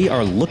up, we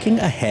are looking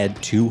ahead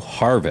to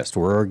harvest.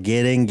 We're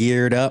getting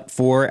geared up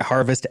for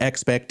harvest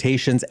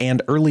expectations.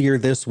 And earlier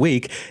this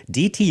week,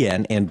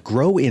 DTN and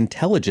Grow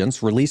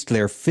Intelligence released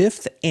their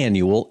 5th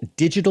annual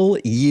Digital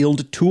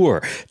Yield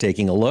Tour,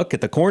 taking a look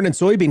at the corn and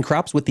soybean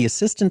crops with the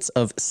assistance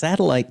of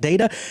satellite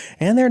data.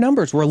 And their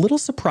numbers were a little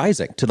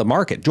surprising to the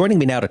market. Joining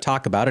me now to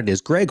talk about it is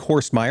Greg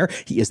Horstmeier.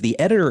 He is the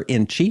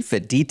editor-in-chief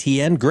at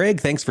DTN. Greg,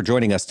 thanks for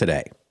joining us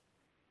today.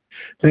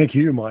 Thank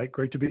you, Mike.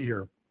 Great to be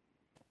here.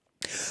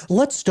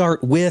 Let's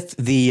start with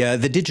the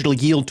Digital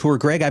Yield Tour.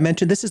 Greg, I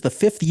mentioned this is the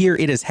 5th year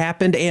it has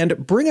happened,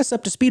 and bring us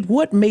up to speed.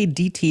 What made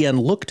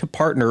DTN look to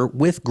partner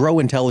with Grow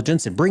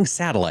Intelligence and bring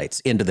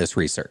satellites into this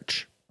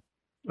research?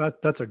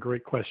 That's a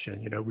great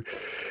question. You know,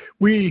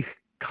 we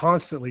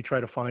constantly try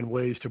to find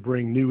ways to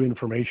bring new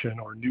information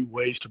or new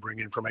ways to bring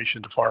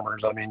information to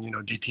farmers. I mean, you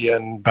know,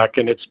 DTN back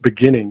in its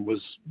beginning was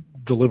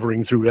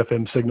delivering through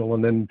FM signal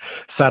and then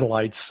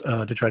satellites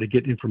to try to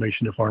get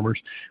information to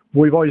farmers.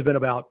 We've always been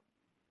about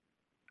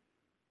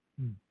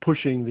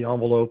pushing the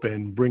envelope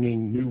and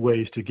bringing new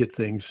ways to get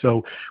things.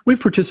 So we've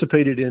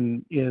participated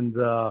in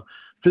the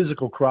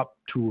physical crop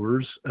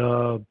tours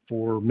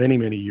for many,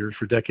 many years,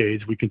 for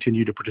decades. We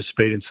continue to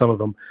participate in some of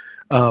them.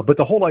 But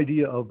the whole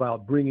idea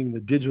about bringing the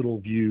digital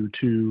view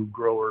to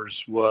growers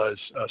was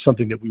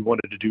something that we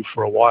wanted to do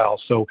for a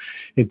while. So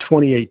in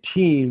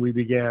 2018, we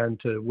began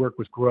to work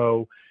with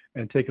Grow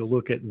and take a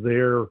look at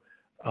their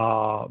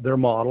their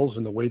models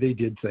and the way they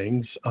did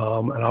things.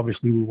 And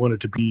obviously we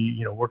wanted to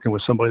be, working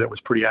with somebody that was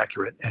pretty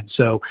accurate. And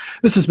so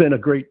this has been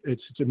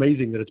it's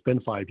amazing that it's been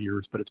 5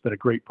 years, but it's been a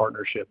great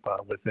partnership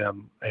with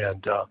them.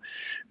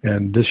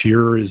 And this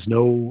year is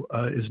no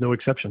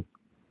exception.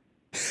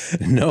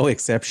 No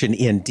exception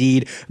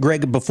indeed.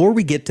 Greg, before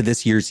we get to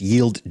this year's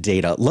yield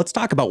data, let's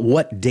talk about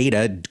what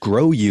data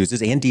GROW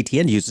uses and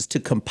DTN uses to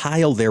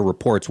compile their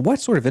reports. What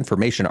sort of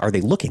information are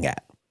they looking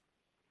at?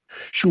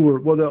 Sure.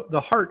 Well, the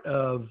heart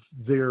of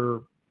their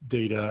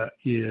data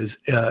is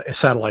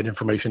satellite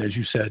information, as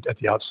you said at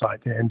the outside,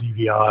 the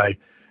NDVI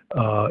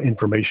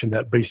information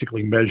that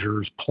basically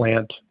measures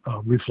plant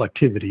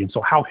reflectivity. And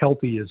so how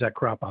healthy is that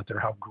crop out there?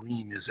 How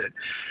green is it?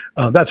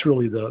 That's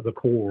really the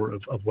core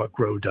of what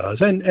GROW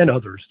does, and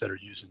others that are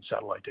using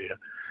satellite data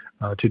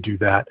to do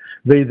that.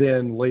 They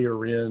then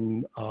layer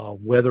in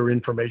weather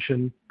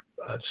information.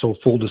 So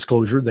full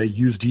disclosure, they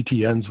use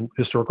DTN's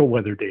historical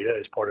weather data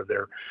as part of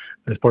their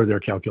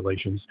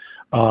calculations,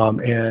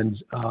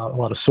 and a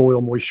lot of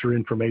soil moisture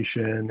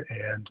information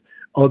and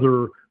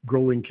other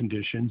growing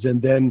conditions,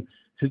 and then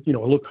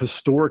look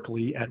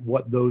historically at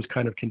what those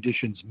kind of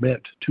conditions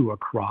meant to a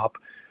crop,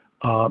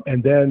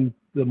 and then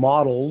the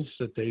models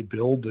that they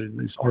build,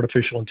 these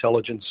artificial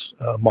intelligence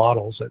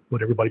models that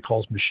what everybody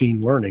calls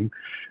machine learning,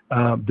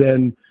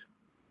 then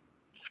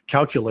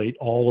calculate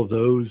all of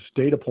those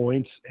data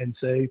points and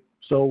say,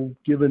 so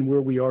given where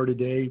we are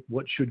today,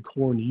 what should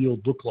corn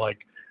yield look like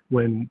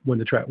when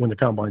the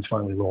combines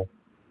finally roll?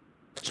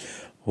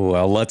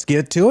 Well, let's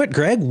get to it,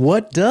 Greg.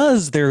 What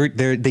does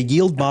the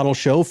yield model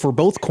show for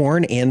both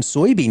corn and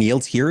soybean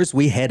yields here as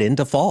we head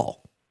into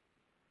fall?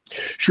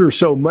 Sure.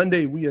 So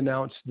Monday we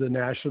announced the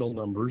national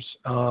numbers,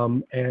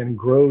 and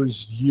GROW's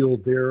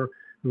yield there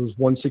was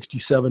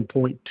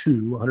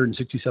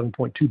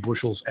 167.2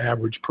 bushels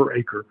average per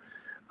acre.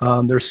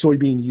 Their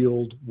soybean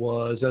yield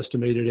was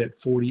estimated at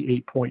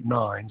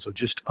 48.9, so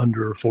just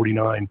under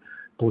 49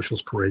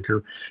 bushels per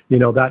acre.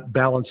 That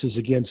balances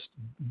against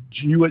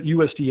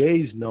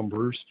USDA's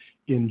numbers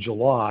in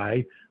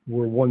July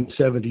were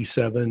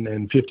 177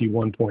 and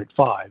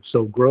 51.5.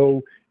 So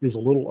GROW is a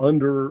little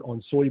under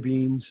on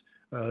soybeans,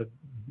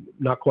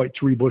 not quite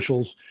 3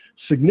 bushels,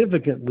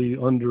 significantly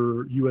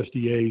under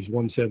USDA's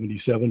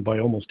 177 by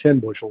almost 10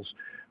 bushels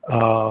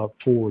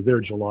for their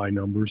July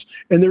numbers.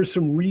 And there's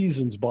some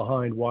reasons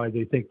behind why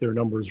they think their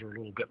numbers are a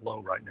little bit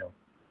low right now.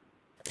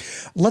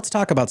 Let's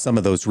talk about some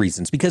of those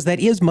reasons, because that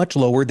is much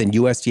lower than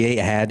USDA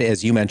had,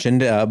 as you mentioned,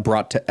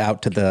 brought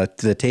out to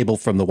the table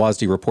from the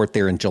WASDE report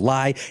there in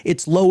July.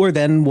 It's lower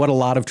than what a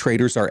lot of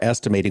traders are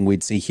estimating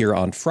we'd see here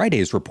on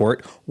Friday's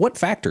report. What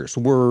factors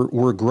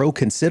were GROW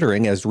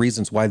considering as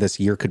reasons why this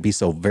year could be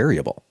so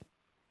variable?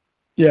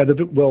 Yeah,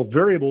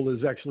 variable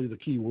is actually the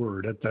key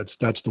word.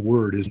 That's the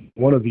word, is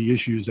one of the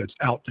issues that's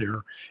out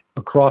there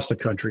across the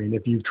country. And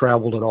if you've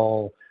traveled at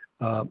all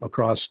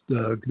across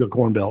the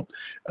Corn Belt,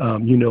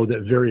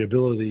 that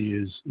variability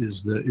is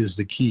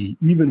the key.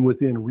 Even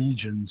within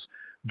regions,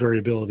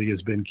 variability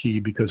has been key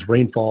because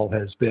rainfall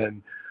has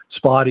been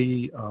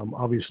spotty.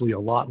 Obviously, a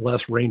lot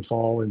less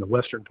rainfall in the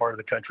western part of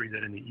the country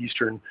than in the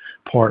eastern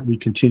part. We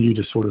continue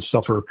to sort of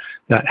suffer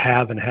that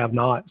have and have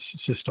not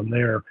system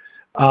there.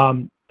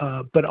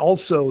 But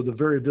also the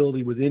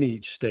variability within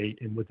each state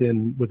and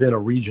within a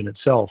region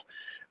itself.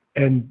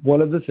 And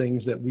one of the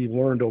things that we've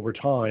learned over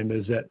time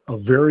is that a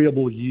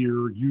variable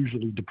year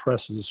usually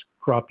depresses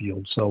crop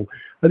yield. So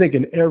I think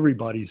in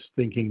everybody's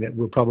thinking that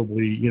we're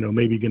probably,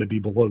 maybe going to be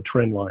below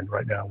trend line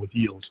right now with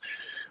yields.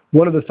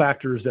 One of the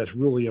factors that's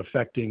really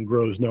affecting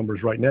GROW's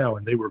numbers right now,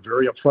 and they were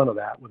very upfront of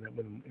that,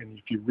 and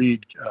if you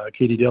read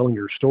Katie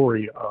Dellinger's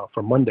story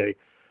from Monday,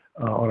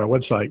 on our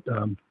website,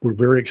 we're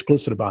very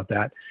explicit about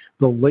that.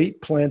 The late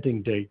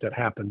planting date that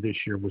happened this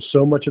year was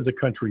so much of the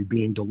country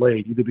being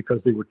delayed, either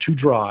because they were too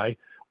dry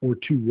or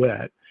too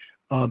wet,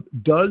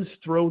 does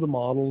throw the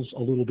models a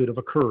little bit of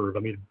a curve. I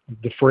mean,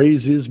 the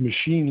phrase is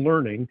machine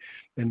learning,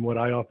 and what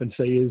I often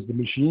say is the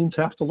machines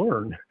have to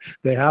learn.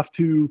 They have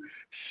to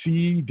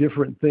see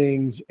different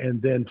things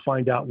and then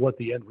find out what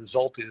the end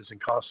result is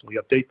and constantly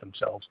update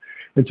themselves.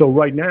 And so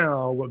right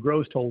now, what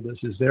GROW's told us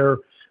is their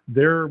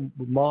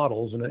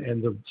models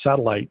and the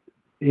satellite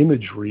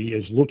imagery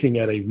is looking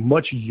at a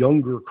much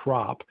younger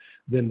crop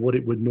than what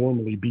it would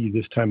normally be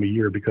this time of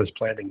year because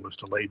planting was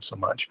delayed so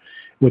much.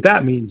 What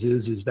that means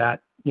is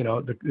that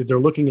they're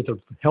looking at the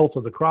health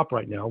of the crop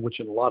right now, which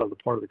in a lot of the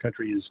part of the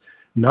country is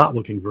not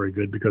looking very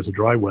good because of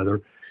dry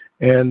weather.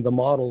 And the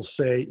models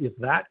say if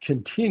that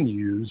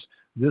continues,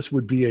 this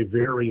would be a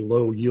very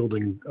low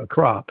yielding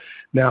crop.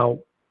 Now,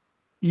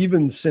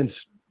 even since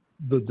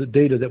the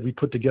data that we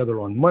put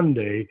together on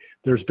Monday,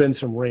 there's been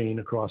some rain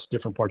across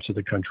different parts of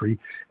the country.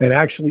 And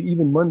actually,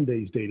 even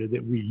Monday's data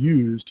that we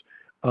used,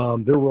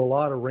 there were a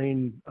lot of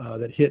rain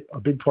that hit a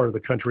big part of the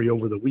country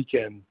over the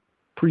weekend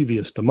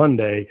previous to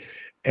Monday.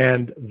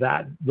 And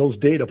those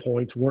data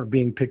points weren't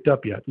being picked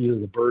up yet. Either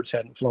the birds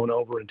hadn't flown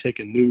over and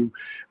taken new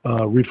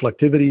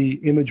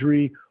reflectivity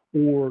imagery,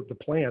 or the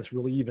plants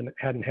really even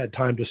hadn't had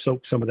time to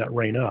soak some of that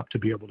rain up to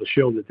be able to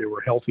show that they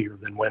were healthier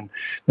than when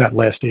that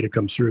last data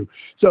comes through.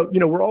 So,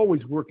 we're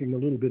always working a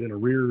little bit in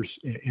arrears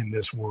in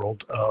this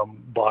world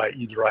by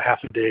either a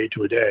half a day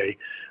to a day.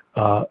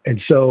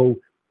 And so,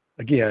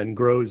 again,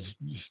 Grow's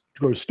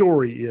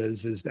story is,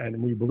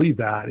 and we believe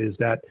that, is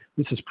that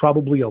this is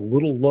probably a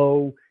little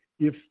low.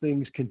 If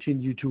things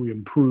continue to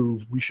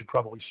improve, we should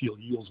probably see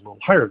yields a little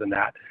higher than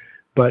that.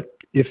 But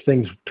if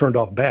things turned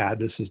off bad,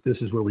 this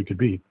is where we could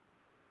be.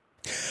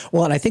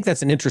 Well, and I think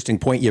that's an interesting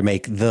point you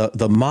make.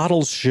 The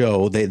models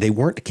show they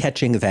weren't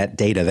catching that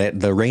data, that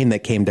the rain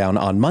that came down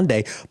on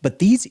Monday, but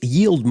these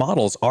yield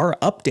models are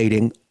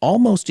updating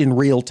almost in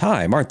real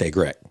time, aren't they,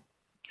 Greg?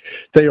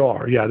 They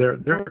are, yeah.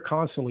 They're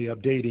constantly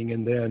updating,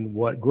 and then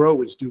what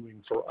Grow is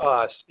doing for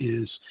us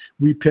is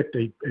we picked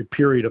a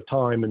period of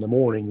time in the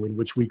morning in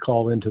which we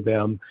call into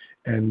them,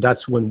 and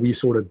that's when we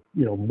sort of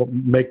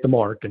make the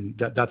mark, and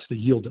that's the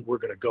yield that we're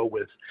going to go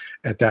with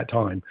at that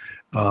time.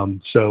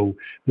 So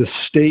the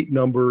state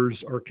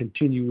numbers are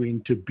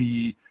continuing to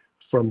be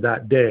from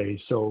that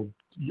day. So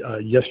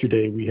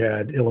yesterday we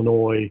had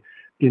Illinois,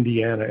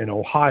 Indiana, and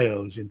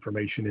Ohio's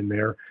information in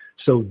there.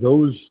 So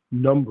those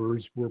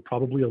numbers were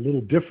probably a little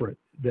different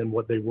than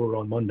what they were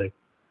on Monday.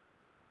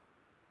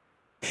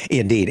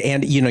 Indeed.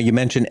 And, you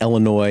mentioned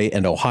Illinois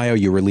and Ohio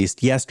you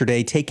released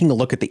yesterday. Taking a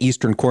look at the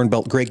Eastern Corn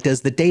Belt, Greg,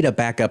 does the data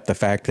back up the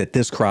fact that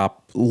this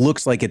crop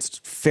looks like it's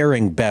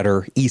faring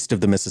better east of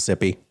the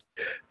Mississippi?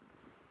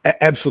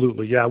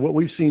 Absolutely, yeah. What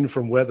we've seen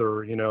from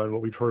weather, and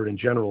what we've heard in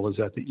general is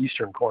that the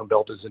Eastern Corn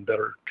Belt is in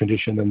better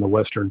condition than the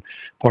western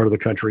part of the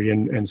country,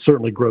 and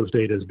certainly Grow's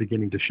data is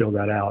beginning to show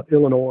that out.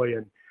 Illinois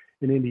and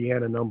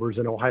Indiana numbers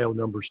and Ohio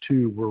numbers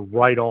too were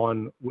right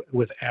on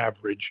with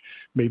average,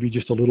 maybe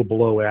just a little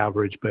below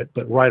average, but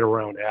right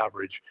around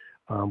average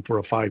for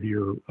a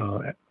 5-year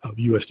of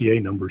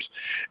USDA numbers.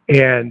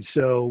 And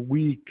so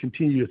we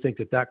continue to think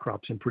that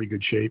crop's in pretty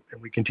good shape, and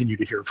we continue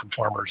to hear from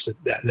farmers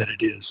that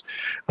it is.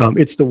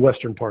 It's the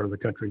western part of the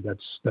country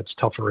that's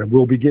tougher, and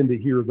we'll begin to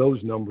hear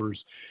those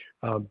numbers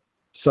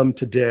some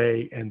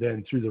today and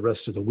then through the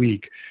rest of the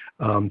week.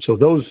 So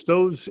those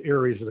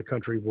areas of the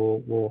country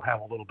will have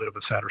a little bit of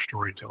a sadder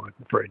story to tell, I'm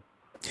afraid.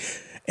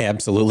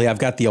 Absolutely. I've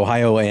got the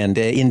Ohio and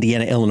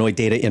Indiana, Illinois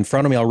data in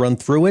front of me. I'll run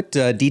through it.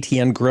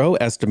 DTN Grow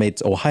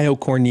estimates Ohio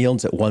corn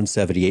yields at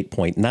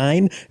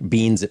 178.9,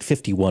 beans at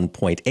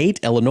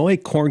 51.8, Illinois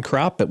corn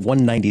crop at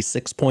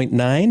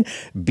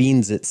 196.9,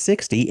 beans at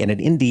 60, and in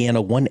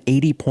Indiana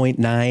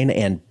 180.9,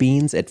 and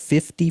beans at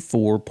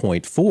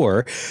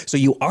 54.4. So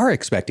you are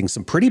expecting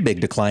some pretty big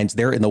declines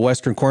there in the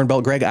Western Corn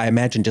Belt, Greg. I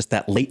imagine just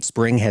that late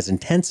spring has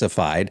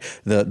intensified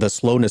the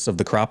slowness of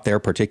the crop there,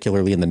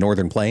 particularly in the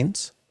northern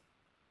plains.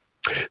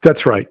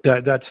 That's right.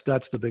 That's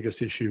the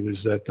biggest issue,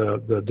 is that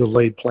the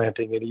delayed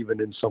planting, and even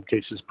in some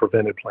cases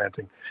prevented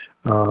planting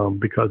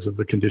because of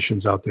the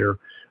conditions out there,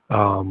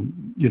 are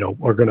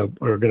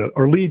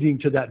leading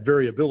to that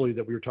variability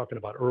that we were talking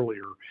about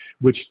earlier,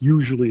 which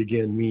usually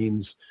again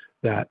means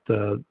that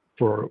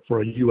for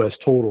a U.S.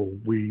 total,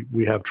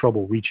 we have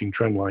trouble reaching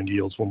trendline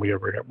yields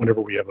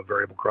whenever we have a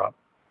variable crop.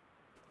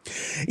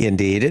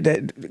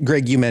 Indeed.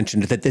 Greg, you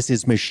mentioned that this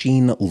is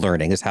machine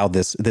learning, is how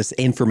this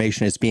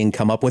information is being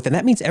come up with. And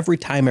that means every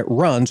time it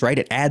runs, right,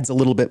 it adds a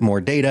little bit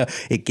more data.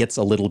 It gets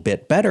a little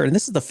bit better. And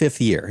this is the 5th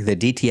year that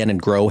DTN and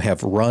Grow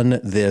have run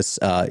this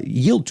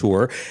yield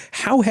tour.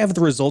 How have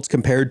the results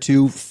compared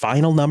to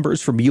final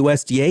numbers from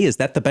USDA? Is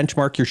that the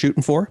benchmark you're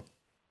shooting for?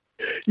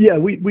 Yeah,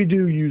 we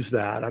do use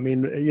that. I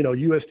mean,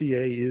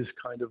 USDA is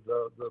kind of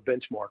the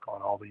benchmark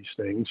on all these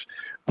things.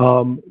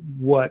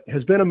 What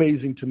has been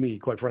amazing to me,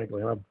 quite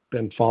frankly, and I've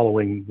been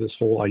following this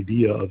whole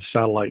idea of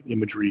satellite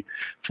imagery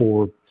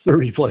for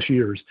 30 plus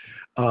years,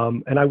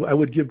 and I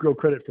would give Grow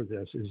credit for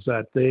this, is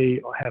that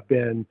they have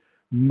been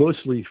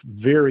mostly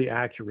very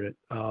accurate.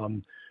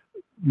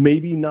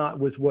 Maybe not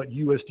with what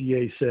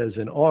USDA says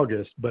in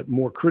August, but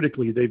more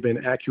critically, they've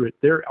been accurate.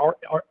 Their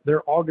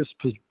August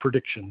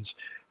predictions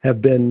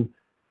have been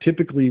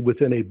typically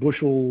within a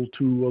bushel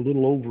to a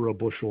little over a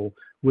bushel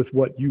with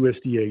what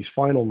USDA's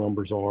final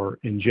numbers are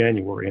in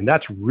January. And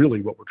that's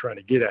really what we're trying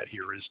to get at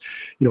here is,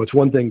 it's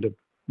one thing to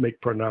make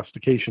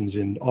prognostications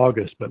in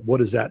August, but what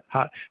is that?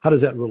 How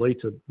does that relate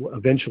to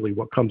eventually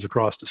what comes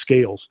across the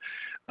scales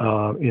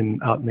out in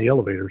the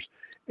elevators?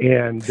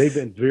 And they've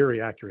been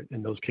very accurate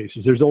in those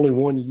cases. There's only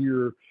one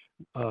year,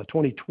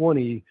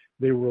 2020,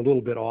 they were a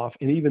little bit off.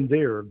 And even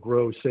there,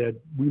 Grow said,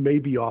 we may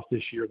be off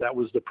this year. That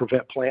was the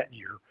prevent plant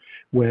year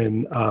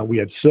when we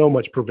had so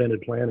much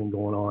prevented planting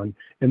going on,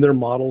 and their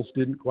models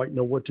didn't quite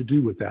know what to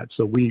do with that.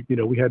 So we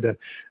had to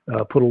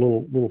put a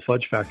little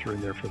fudge factor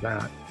in there for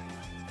that.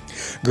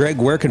 Greg,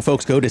 where can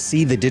folks go to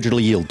see the digital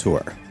yield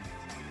tour?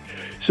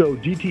 So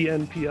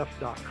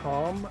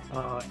dtnpf.com.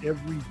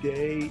 Every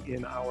day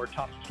in our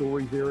top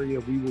stories area,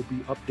 we will be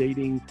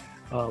updating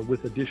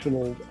with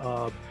additional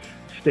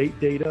state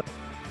data.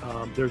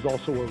 There's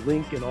also a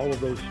link in all of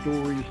those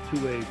stories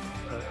to a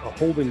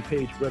holding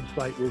page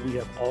website where we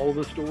have all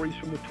the stories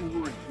from the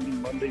tour,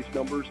 including Monday's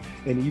numbers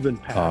and even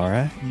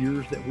past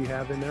years that we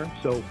have in there.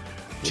 So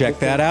Check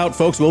that out,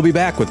 folks. We'll be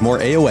back with more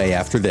AOA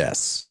after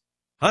this.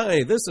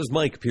 Hi, this is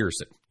Mike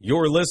Pearson.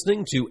 You're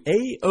listening to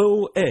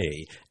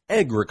AOA,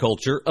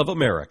 Agriculture of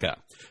America.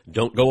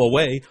 Don't go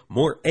away.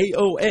 More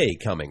AOA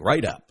coming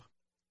right up.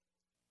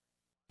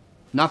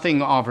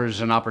 Nothing offers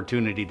an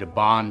opportunity to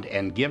bond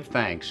and give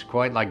thanks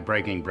quite like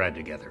breaking bread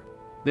together.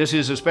 This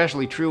is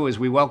especially true as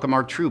we welcome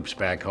our troops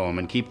back home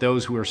and keep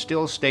those who are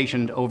still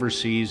stationed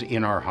overseas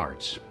in our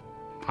hearts.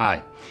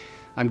 Hi,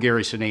 I'm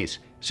Gary Sinise.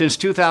 Since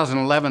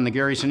 2011, the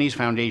Gary Sinise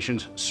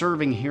Foundation's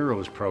Serving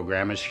Heroes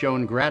program has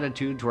shown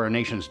gratitude to our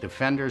nation's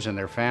defenders and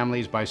their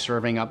families by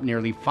serving up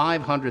nearly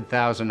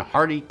 500,000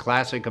 hearty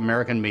classic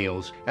American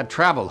meals at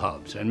travel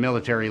hubs and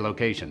military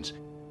locations.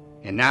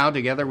 And now,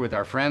 together with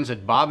our friends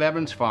at Bob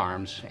Evans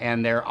Farms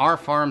and their Our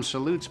Farm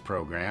Salutes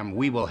program,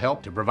 we will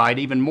help to provide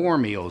even more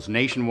meals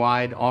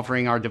nationwide,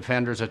 offering our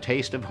defenders a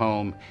taste of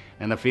home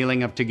and a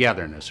feeling of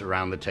togetherness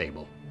around the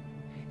table.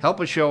 Help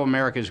us show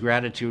America's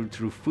gratitude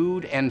through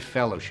food and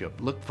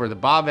fellowship. Look for the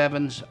Bob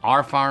Evans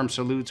Our Farm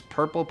Salutes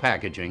purple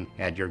packaging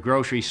at your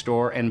grocery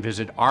store and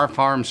visit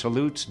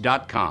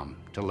ourfarmsalutes.com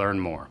to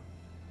learn more.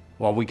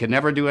 While we can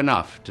never do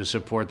enough to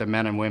support the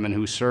men and women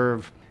who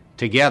serve,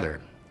 together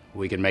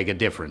we can make a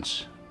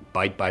difference,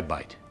 bite by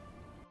bite.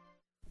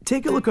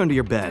 Take a look under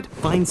your bed.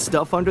 Find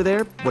stuff under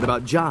there? What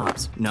about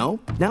jobs? No?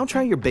 Now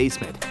try your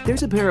basement.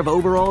 There's a pair of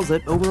overalls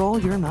that overall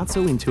you're not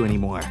so into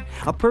anymore.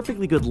 A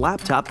perfectly good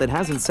laptop that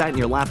hasn't sat in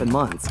your lap in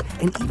months.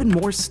 And even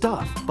more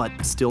stuff,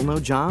 but still no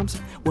jobs?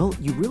 Well,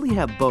 you really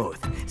have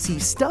both. See,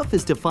 stuff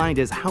is defined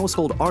as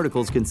household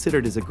articles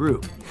considered as a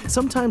group.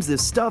 Sometimes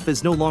this stuff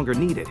is no longer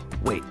needed.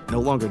 Wait, no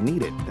longer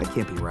needed? That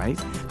can't be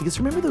right. Because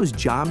remember those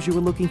jobs you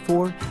were looking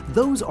for?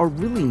 Those are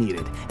really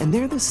needed, and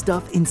they're the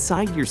stuff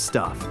inside your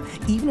stuff.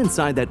 Even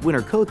inside that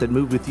winter coat that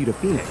moved with you to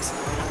Phoenix.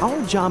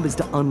 Our job is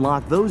to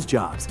unlock those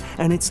jobs,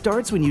 and it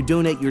starts when you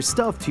donate your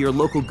stuff to your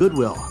local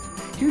Goodwill.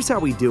 Here's how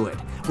we do it.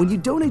 When you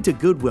donate to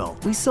Goodwill,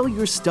 we sell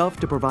your stuff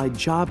to provide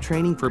job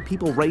training for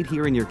people right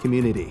here in your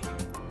community.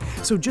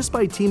 So just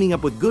by teaming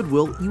up with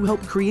Goodwill, you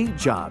help create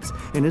jobs.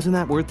 And isn't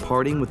that worth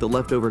parting with the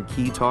leftover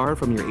keytar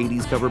from your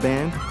 80s cover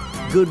band?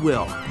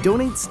 Goodwill.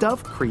 Donate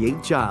stuff,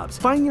 create jobs.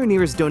 Find your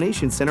nearest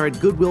donation center at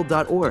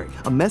goodwill.org.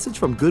 A message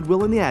from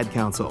Goodwill and the Ad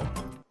Council.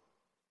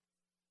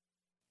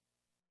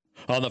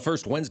 On the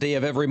first Wednesday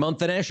of every month,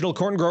 the National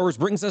Corn Growers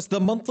brings us the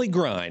monthly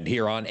grind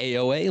here on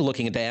AOA,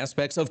 looking into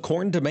aspects of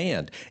corn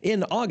demand.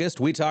 In August,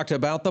 we talked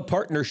about the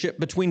partnership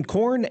between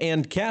corn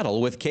and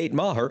cattle with Kate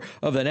Maher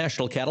of the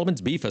National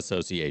Cattlemen's Beef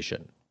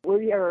Association.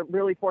 We are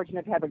really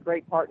fortunate to have a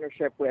great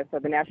partnership with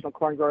the National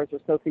Corn Growers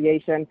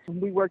Association.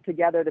 We work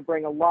together to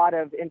bring a lot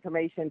of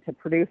information to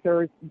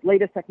producers,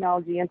 latest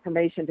technology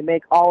information to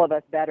make all of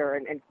us better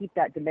and keep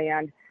that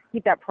demand,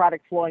 keep that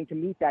product flowing to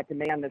meet that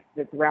demand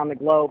that's around the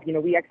globe. You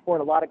know, we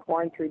export a lot of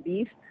corn through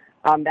beef.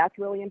 That's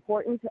really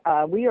important.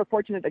 We are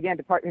fortunate, again,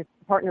 to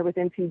partner with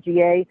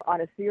NCGA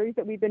on a series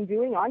that we've been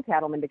doing on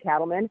Cattleman to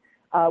Cattleman.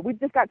 We've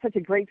just got such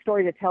a great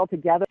story to tell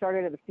together.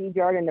 Started at a feed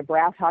yard in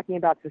Nebraska talking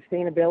about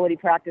sustainability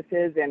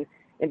practices in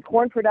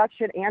corn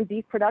production and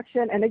beef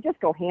production, and they just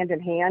go hand in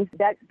hand.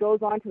 That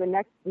goes on to the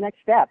next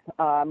step,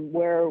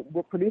 where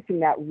we're producing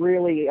that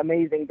really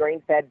amazing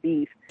grain-fed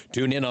beef.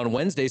 Tune in on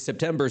Wednesday,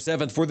 September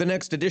 7th for the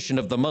next edition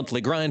of the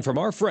Monthly Grind from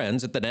our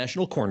friends at the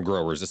National Corn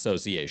Growers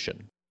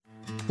Association.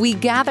 We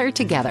gather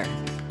together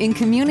in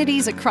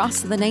communities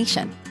across the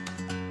nation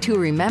to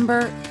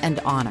remember and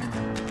honor,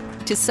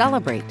 to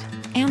celebrate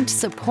and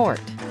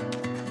support,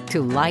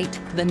 to light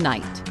the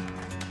night.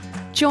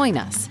 Join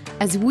us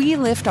as we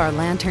lift our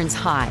lanterns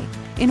high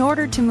in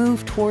order to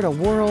move toward a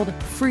world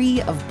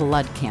free of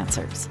blood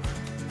cancers.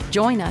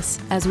 Join us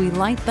as we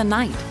light the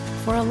night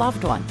for a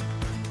loved one.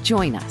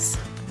 Join us.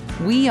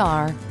 We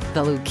are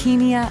the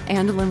Leukemia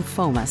and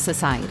Lymphoma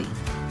Society.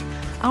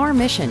 Our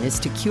mission is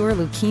to cure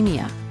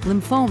leukemia,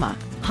 lymphoma,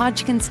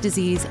 Hodgkin's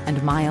disease, and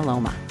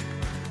myeloma.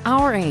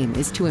 Our aim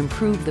is to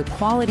improve the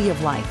quality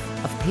of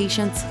life of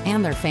patients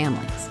and their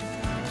families.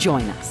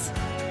 Join us.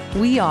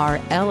 We are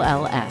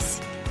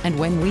LLS, and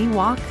when we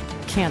walk,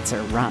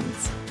 cancer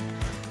runs.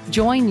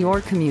 Join your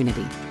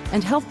community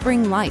and help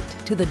bring light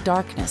to the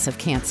darkness of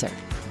cancer.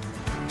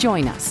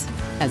 Join us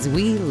as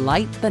we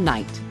light the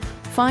night.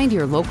 Find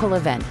your local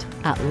event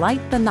at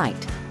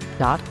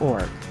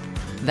lightthenight.org.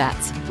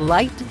 That's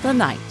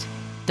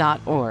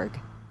lightthenight.org.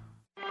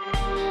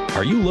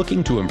 Are you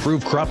looking to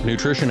improve crop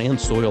nutrition and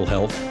soil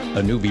health?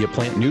 Anuvia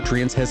Plant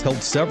Nutrients has held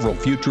several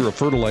Future of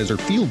Fertilizer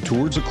field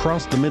tours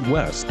across the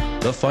Midwest.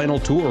 The final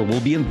tour will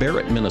be in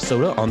Barrett,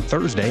 Minnesota on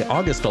Thursday,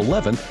 August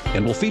 11th,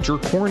 and will feature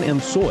corn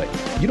and soy.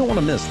 You don't want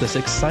to miss this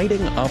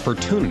exciting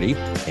opportunity,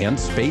 and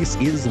space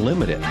is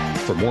limited.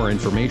 For more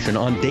information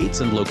on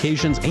dates and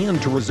locations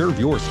and to reserve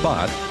your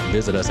spot,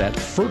 visit us at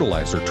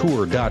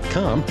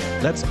fertilizertour.com.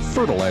 That's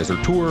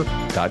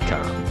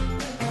fertilizertour.com.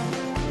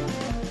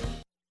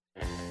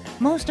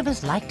 Most of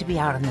us like to be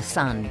out in the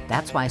sun.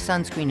 That's why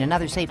sunscreen and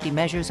other safety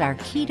measures are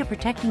key to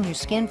protecting your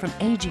skin from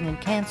aging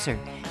and cancer.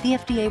 The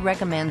FDA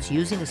recommends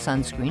using a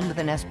sunscreen with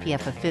an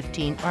SPF of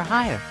 15 or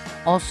higher.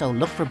 Also,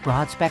 look for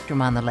broad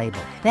spectrum on the label.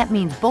 That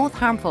means both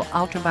harmful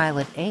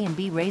ultraviolet A and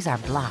B rays are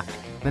blocked.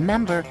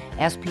 Remember,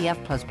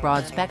 SPF plus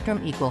broad spectrum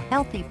equal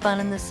healthy fun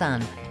in the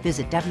sun.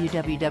 Visit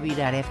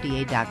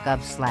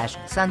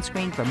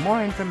www.fda.gov/sunscreen for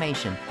more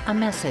information. A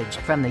message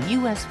from the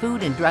U.S.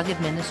 Food and Drug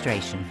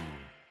Administration.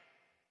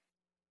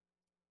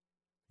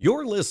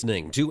 You're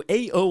listening to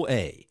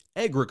AOA,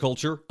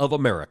 Agriculture of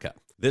America.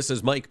 This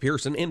is Mike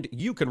Pearson, and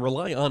you can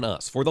rely on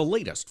us for the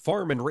latest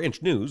farm and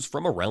ranch news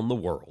from around the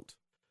world.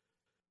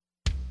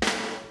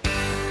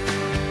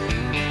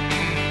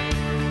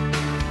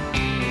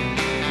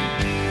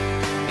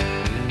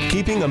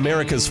 Keeping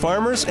America's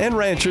farmers and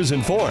ranchers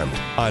informed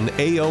on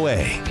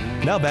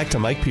AOA. Now back to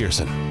Mike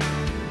Pearson.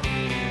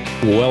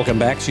 Welcome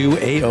back to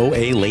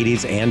AOA,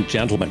 ladies and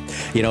gentlemen.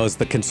 You know, as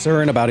the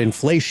concern about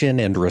inflation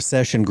and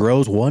recession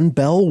grows, one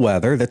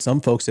bellwether that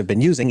some folks have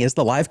been using is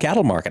the live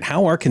cattle market.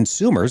 How are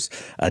consumers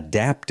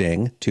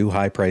adapting to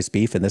high-priced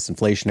beef in this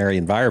inflationary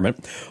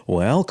environment?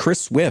 Well,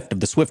 Chris Swift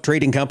of the Swift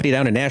Trading Company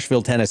down in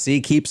Nashville,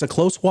 Tennessee, keeps a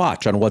close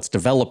watch on what's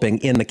developing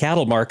in the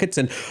cattle markets.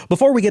 And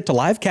before we get to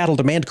live cattle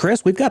demand,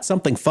 Chris, we've got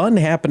something fun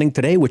happening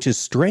today, which is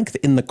strength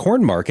in the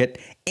corn market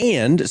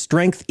and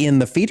strength in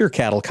the feeder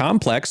cattle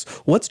complex.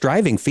 What's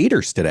driving feeders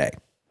today?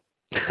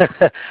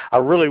 I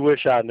really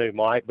wish I knew,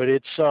 Mike, but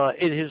it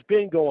has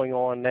been going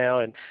on now,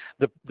 and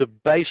the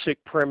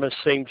basic premise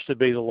seems to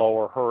be the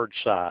lower herd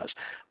size.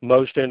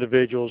 Most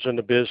individuals in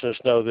the business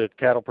know that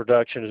cattle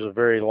production is a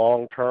very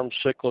long-term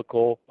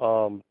cyclical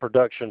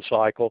production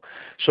cycle,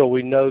 so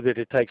we know that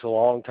it takes a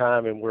long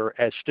time, and we're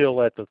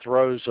still at the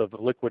throes of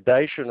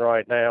liquidation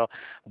right now,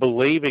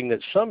 believing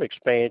that some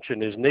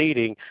expansion is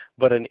needing,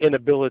 but an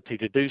inability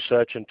to do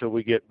such until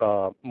we get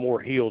more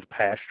healed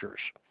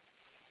pastures.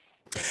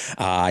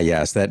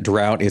 Yes, that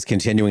drought is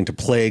continuing to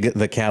plague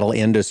the cattle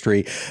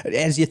industry.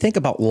 As you think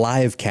about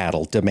live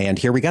cattle demand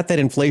here, we got that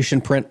inflation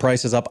print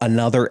prices up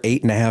another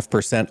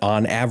 8.5%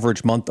 on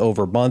average month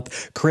over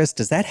month. Chris,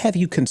 does that have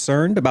you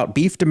concerned about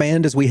beef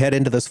demand as we head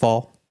into this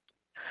fall?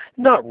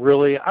 Not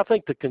really. I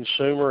think the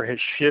consumer has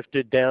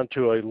shifted down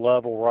to a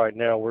level right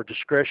now where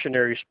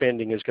discretionary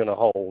spending is going to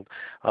hold.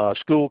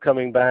 School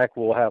coming back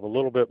will have a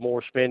little bit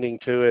more spending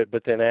to it,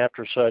 but then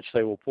after such,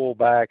 they will pull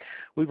back.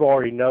 We've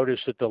already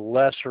noticed that the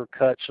lesser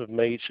cuts of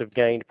meats have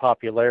gained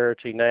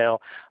popularity now.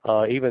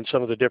 Even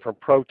some of the different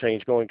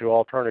proteins going to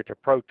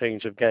alternative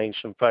proteins have gained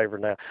some favor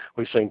now.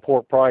 We've seen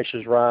pork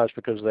prices rise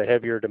because of the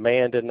heavier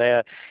demand in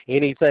that.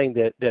 Anything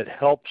that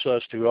helps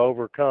us to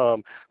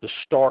overcome the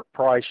stark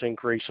price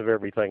increase of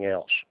everything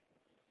else.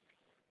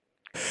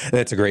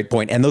 That's a great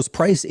point. And those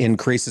price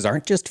increases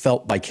aren't just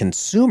felt by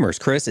consumers,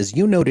 Chris. As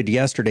you noted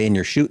yesterday in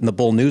your Shooting the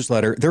Bull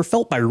newsletter, they're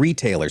felt by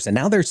retailers, and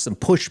now there's some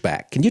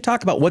pushback. Can you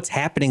talk about what's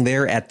happening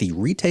there at the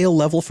retail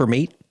level for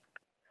meat?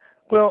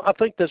 Well, I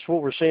think that's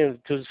what we're seeing,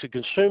 because the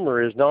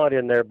consumer is not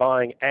in there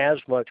buying as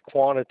much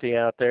quantity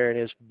out there and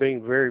is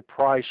being very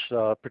price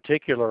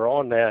particular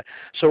on that.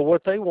 So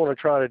what they want to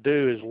try to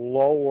do is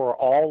lower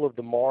all of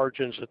the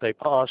margins that they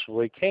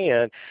possibly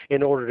can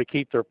in order to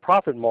keep their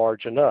profit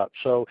margin up.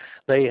 So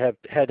they have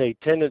had a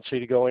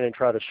tendency to go in and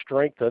try to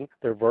strengthen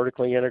their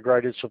vertically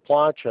integrated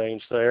supply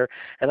chains there.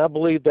 And I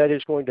believe that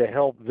is going to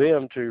help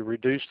them to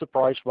reduce the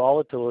price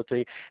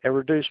volatility and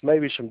reduce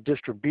maybe some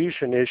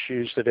distribution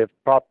issues that have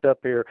popped up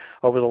here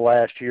over the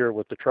last year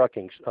with the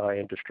trucking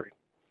industry.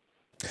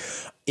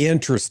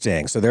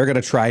 Interesting. So they're going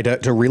to try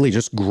to really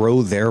just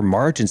grow their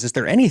margins. Is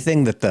there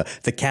anything that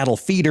the cattle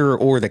feeder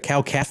or the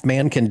cow-calf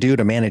man can do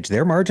to manage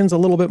their margins a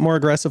little bit more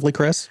aggressively,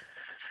 Chris?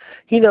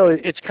 You know,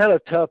 it's kind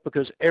of tough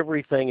because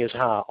everything is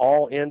high.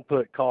 All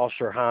input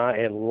costs are high,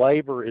 and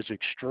labor is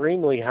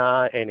extremely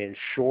high and in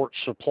short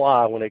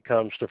supply when it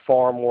comes to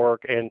farm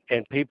work and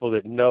people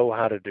that know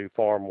how to do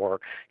farm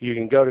work. You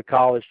can go to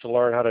college to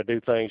learn how to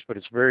do things, but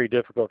it's very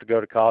difficult to go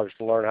to college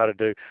to learn how to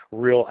do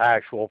real,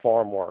 actual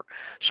farm work.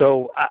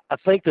 So I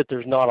think that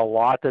there's not a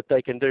lot that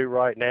they can do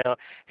right now.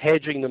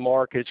 Hedging the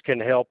markets can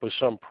help with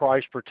some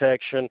price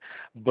protection,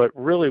 but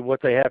really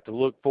what they have to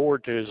look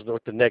forward to is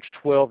what the next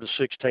 12 to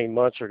 16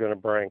 months are going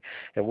to bring.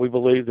 And we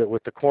believe that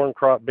with the corn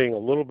crop being a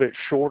little bit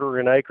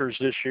shorter in acres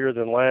this year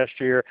than last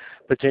year,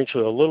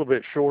 potentially a little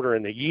bit shorter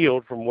in the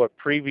yield from what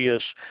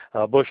previous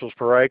bushels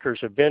per acres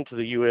have been to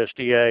the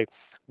USDA,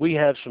 we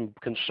have some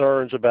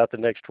concerns about the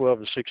next 12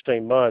 to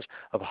 16 months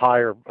of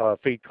higher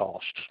feed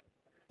costs.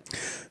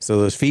 So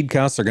those feed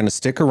costs are going to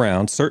stick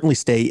around, certainly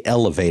stay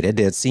elevated.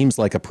 It seems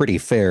like a pretty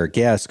fair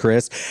guess,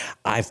 Chris.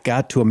 I've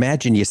got to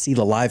imagine you see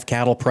the live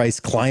cattle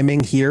price climbing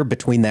here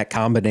between that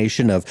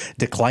combination of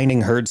declining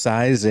herd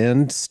size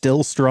and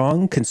still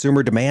strong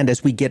consumer demand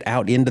as we get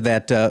out into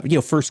that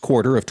first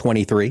quarter of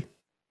 23.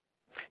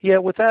 Yeah,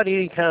 without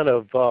any kind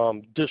of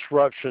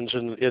disruptions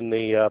in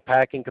the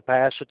packing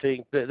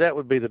capacity, that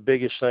would be the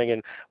biggest thing.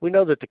 And we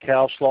know that the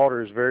cow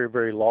slaughter is very,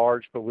 very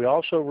large, but we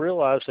also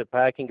realize that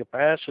packing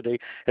capacity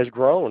has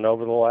grown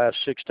over the last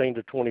 16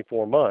 to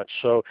 24 months.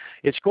 So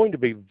it's going to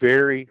be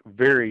very,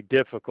 very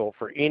difficult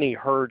for any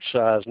herd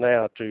size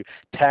now to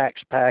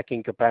tax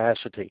packing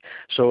capacity.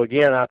 So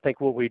again, I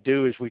think what we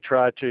do is we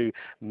try to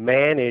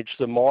manage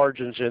the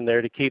margins in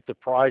there to keep the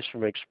price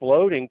from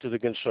exploding to the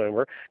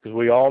consumer, because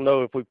we all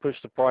know if we push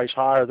the price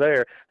higher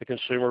there, the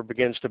consumer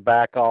begins to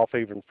back off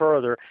even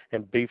further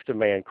and beef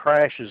demand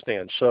crashes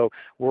then. So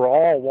we're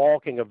all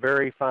walking a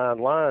very fine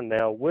line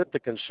now with the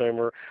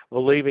consumer,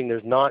 believing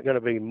there's not going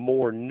to be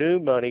more new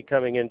money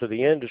coming into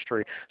the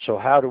industry. So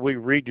how do we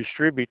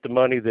redistribute the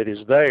money that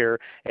is there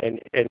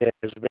and it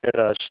has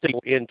been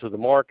still into the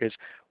markets?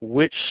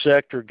 Which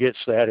sector gets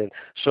that? And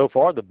so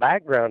far, the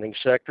backgrounding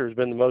sector has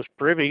been the most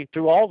privy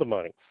to all the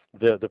money.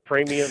 The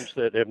premiums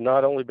that have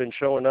not only been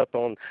showing up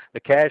on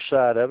the cash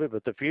side of it,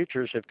 but the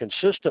futures have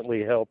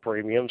consistently held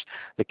premiums.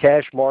 The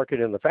cash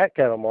market and the fat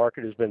cattle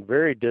market has been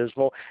very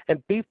dismal,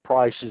 and beef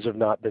prices have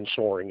not been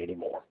soaring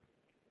anymore.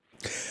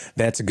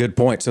 That's a good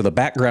point. So the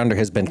backgrounder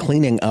has been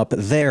cleaning up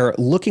there.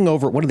 Looking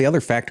over one of the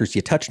other factors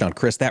you touched on,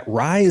 Chris, that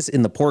rise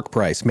in the pork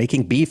price,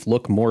 making beef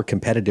look more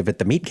competitive at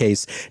the meat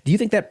case. Do you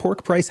think that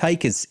pork price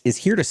hike is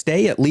here to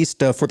stay, at least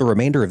for the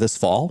remainder of this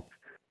fall?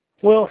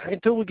 Well,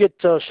 until we get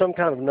some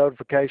kind of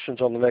notifications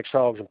on the next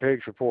Hogs and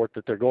Pigs report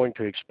that they're going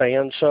to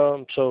expand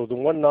some. So the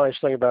one nice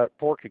thing about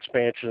pork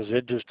expansion is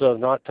it just does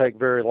not take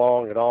very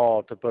long at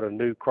all to put a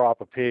new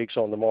crop of pigs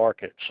on the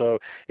market. So,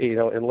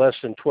 in less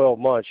than 12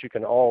 months, you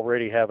can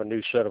already have a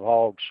new set of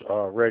hogs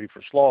ready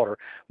for slaughter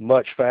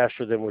much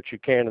faster than what you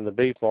can in the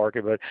beef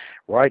market. But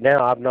right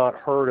now, I've not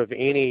heard of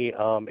any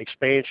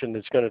expansion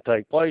that's going to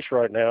take place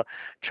right now.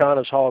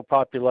 China's hog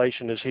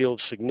population has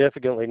healed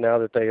significantly now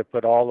that they have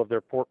put all of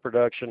their pork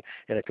production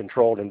in a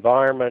controlled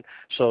environment.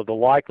 So the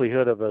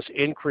likelihood of us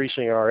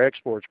increasing our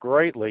exports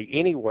greatly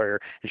anywhere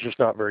is just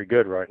not very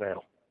good right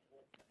now.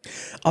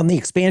 On the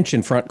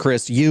expansion front,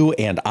 Chris, you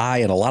and I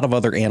and a lot of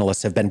other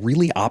analysts have been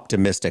really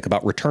optimistic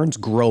about returns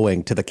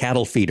growing to the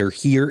cattle feeder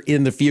here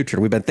in the future.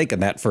 We've been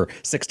thinking that for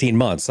 16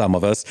 months, some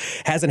of us.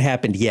 Hasn't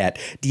happened yet.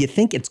 Do you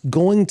think it's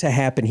going to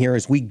happen here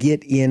as we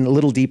get in a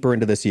little deeper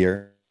into this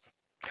year?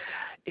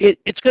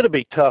 It's going to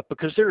be tough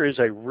because there is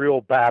a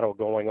real battle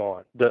going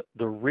on.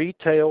 The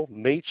retail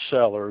meat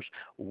sellers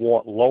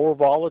want lower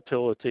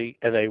volatility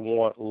and they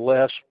want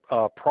less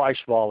price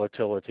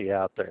volatility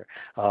out there.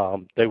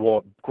 They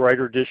want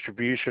greater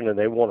distribution and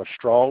they want a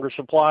stronger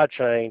supply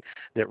chain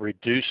that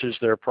reduces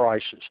their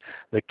prices.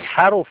 The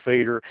cattle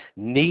feeder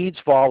needs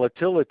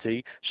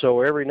volatility, so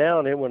every now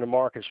and then when the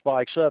market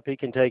spikes up, he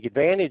can take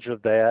advantage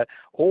of that,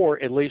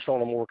 or at least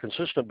on a more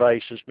consistent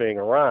basis being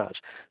a rise.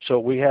 So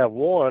we have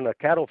a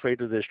cattle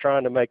feeder that's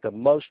trying to make the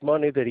most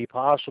money that he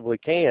possibly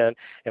can,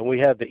 and we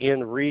have the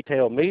end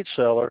retail meat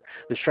seller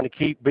that's trying to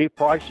keep beef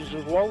prices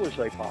as low as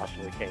they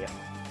possibly can.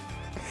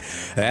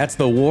 That's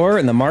the war,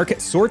 and the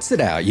market sorts it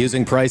out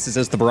using prices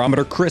as the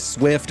barometer. Chris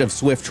Swift of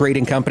Swift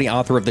Trading Company,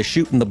 author of the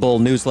Shootin' the Bull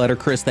newsletter.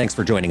 Chris, thanks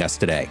for joining us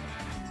today.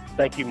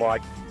 Thank you,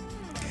 Mike.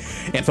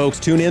 And folks,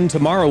 tune in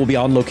tomorrow. We'll be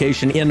on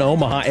location in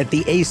Omaha at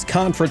the ACE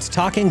Conference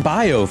talking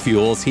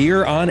biofuels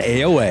here on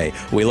AOA.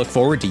 We look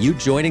forward to you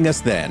joining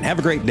us then. Have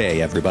a great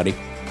day, everybody.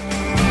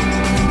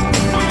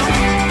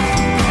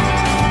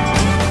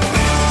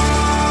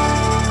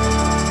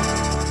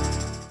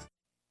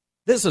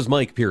 This is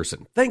Mike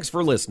Pearson. Thanks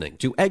for listening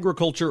to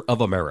Agriculture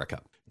of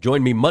America.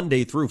 Join me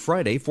Monday through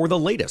Friday for the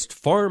latest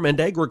farm and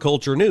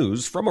agriculture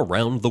news from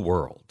around the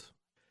world.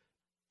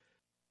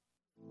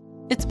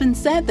 It's been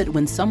said that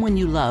when someone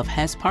you love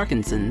has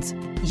Parkinson's,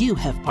 you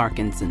have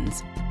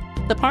Parkinson's.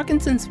 The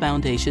Parkinson's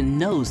Foundation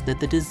knows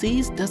that the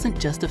disease doesn't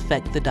just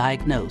affect the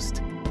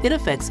diagnosed. It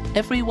affects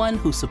everyone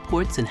who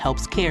supports and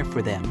helps care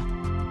for them.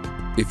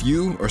 If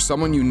you or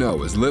someone you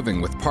know is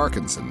living with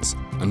Parkinson's,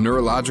 a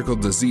neurological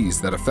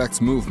disease that affects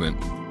movement,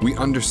 we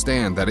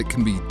understand that it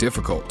can be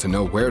difficult to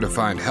know where to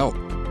find help.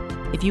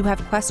 If you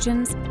have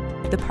questions,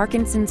 the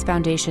Parkinson's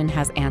Foundation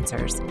has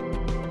answers.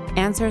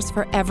 Answers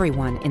for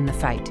everyone in the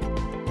fight.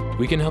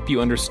 We can help you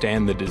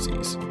understand the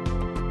disease,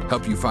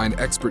 help you find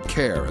expert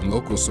care and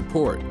local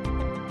support,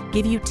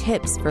 give you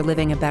tips for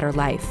living a better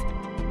life,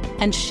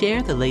 and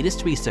share the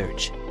latest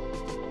research.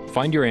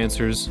 Find your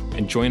answers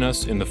and join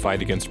us in the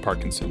fight against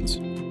Parkinson's.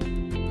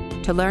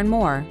 To learn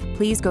more,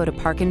 please go to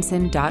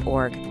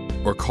parkinson.org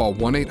or call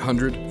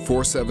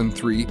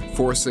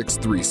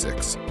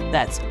 1-800-473-4636.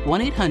 That's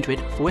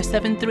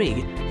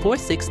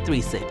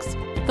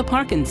 1-800-473-4636. The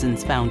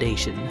Parkinson's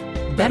Foundation.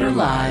 Better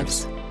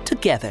lives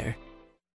together.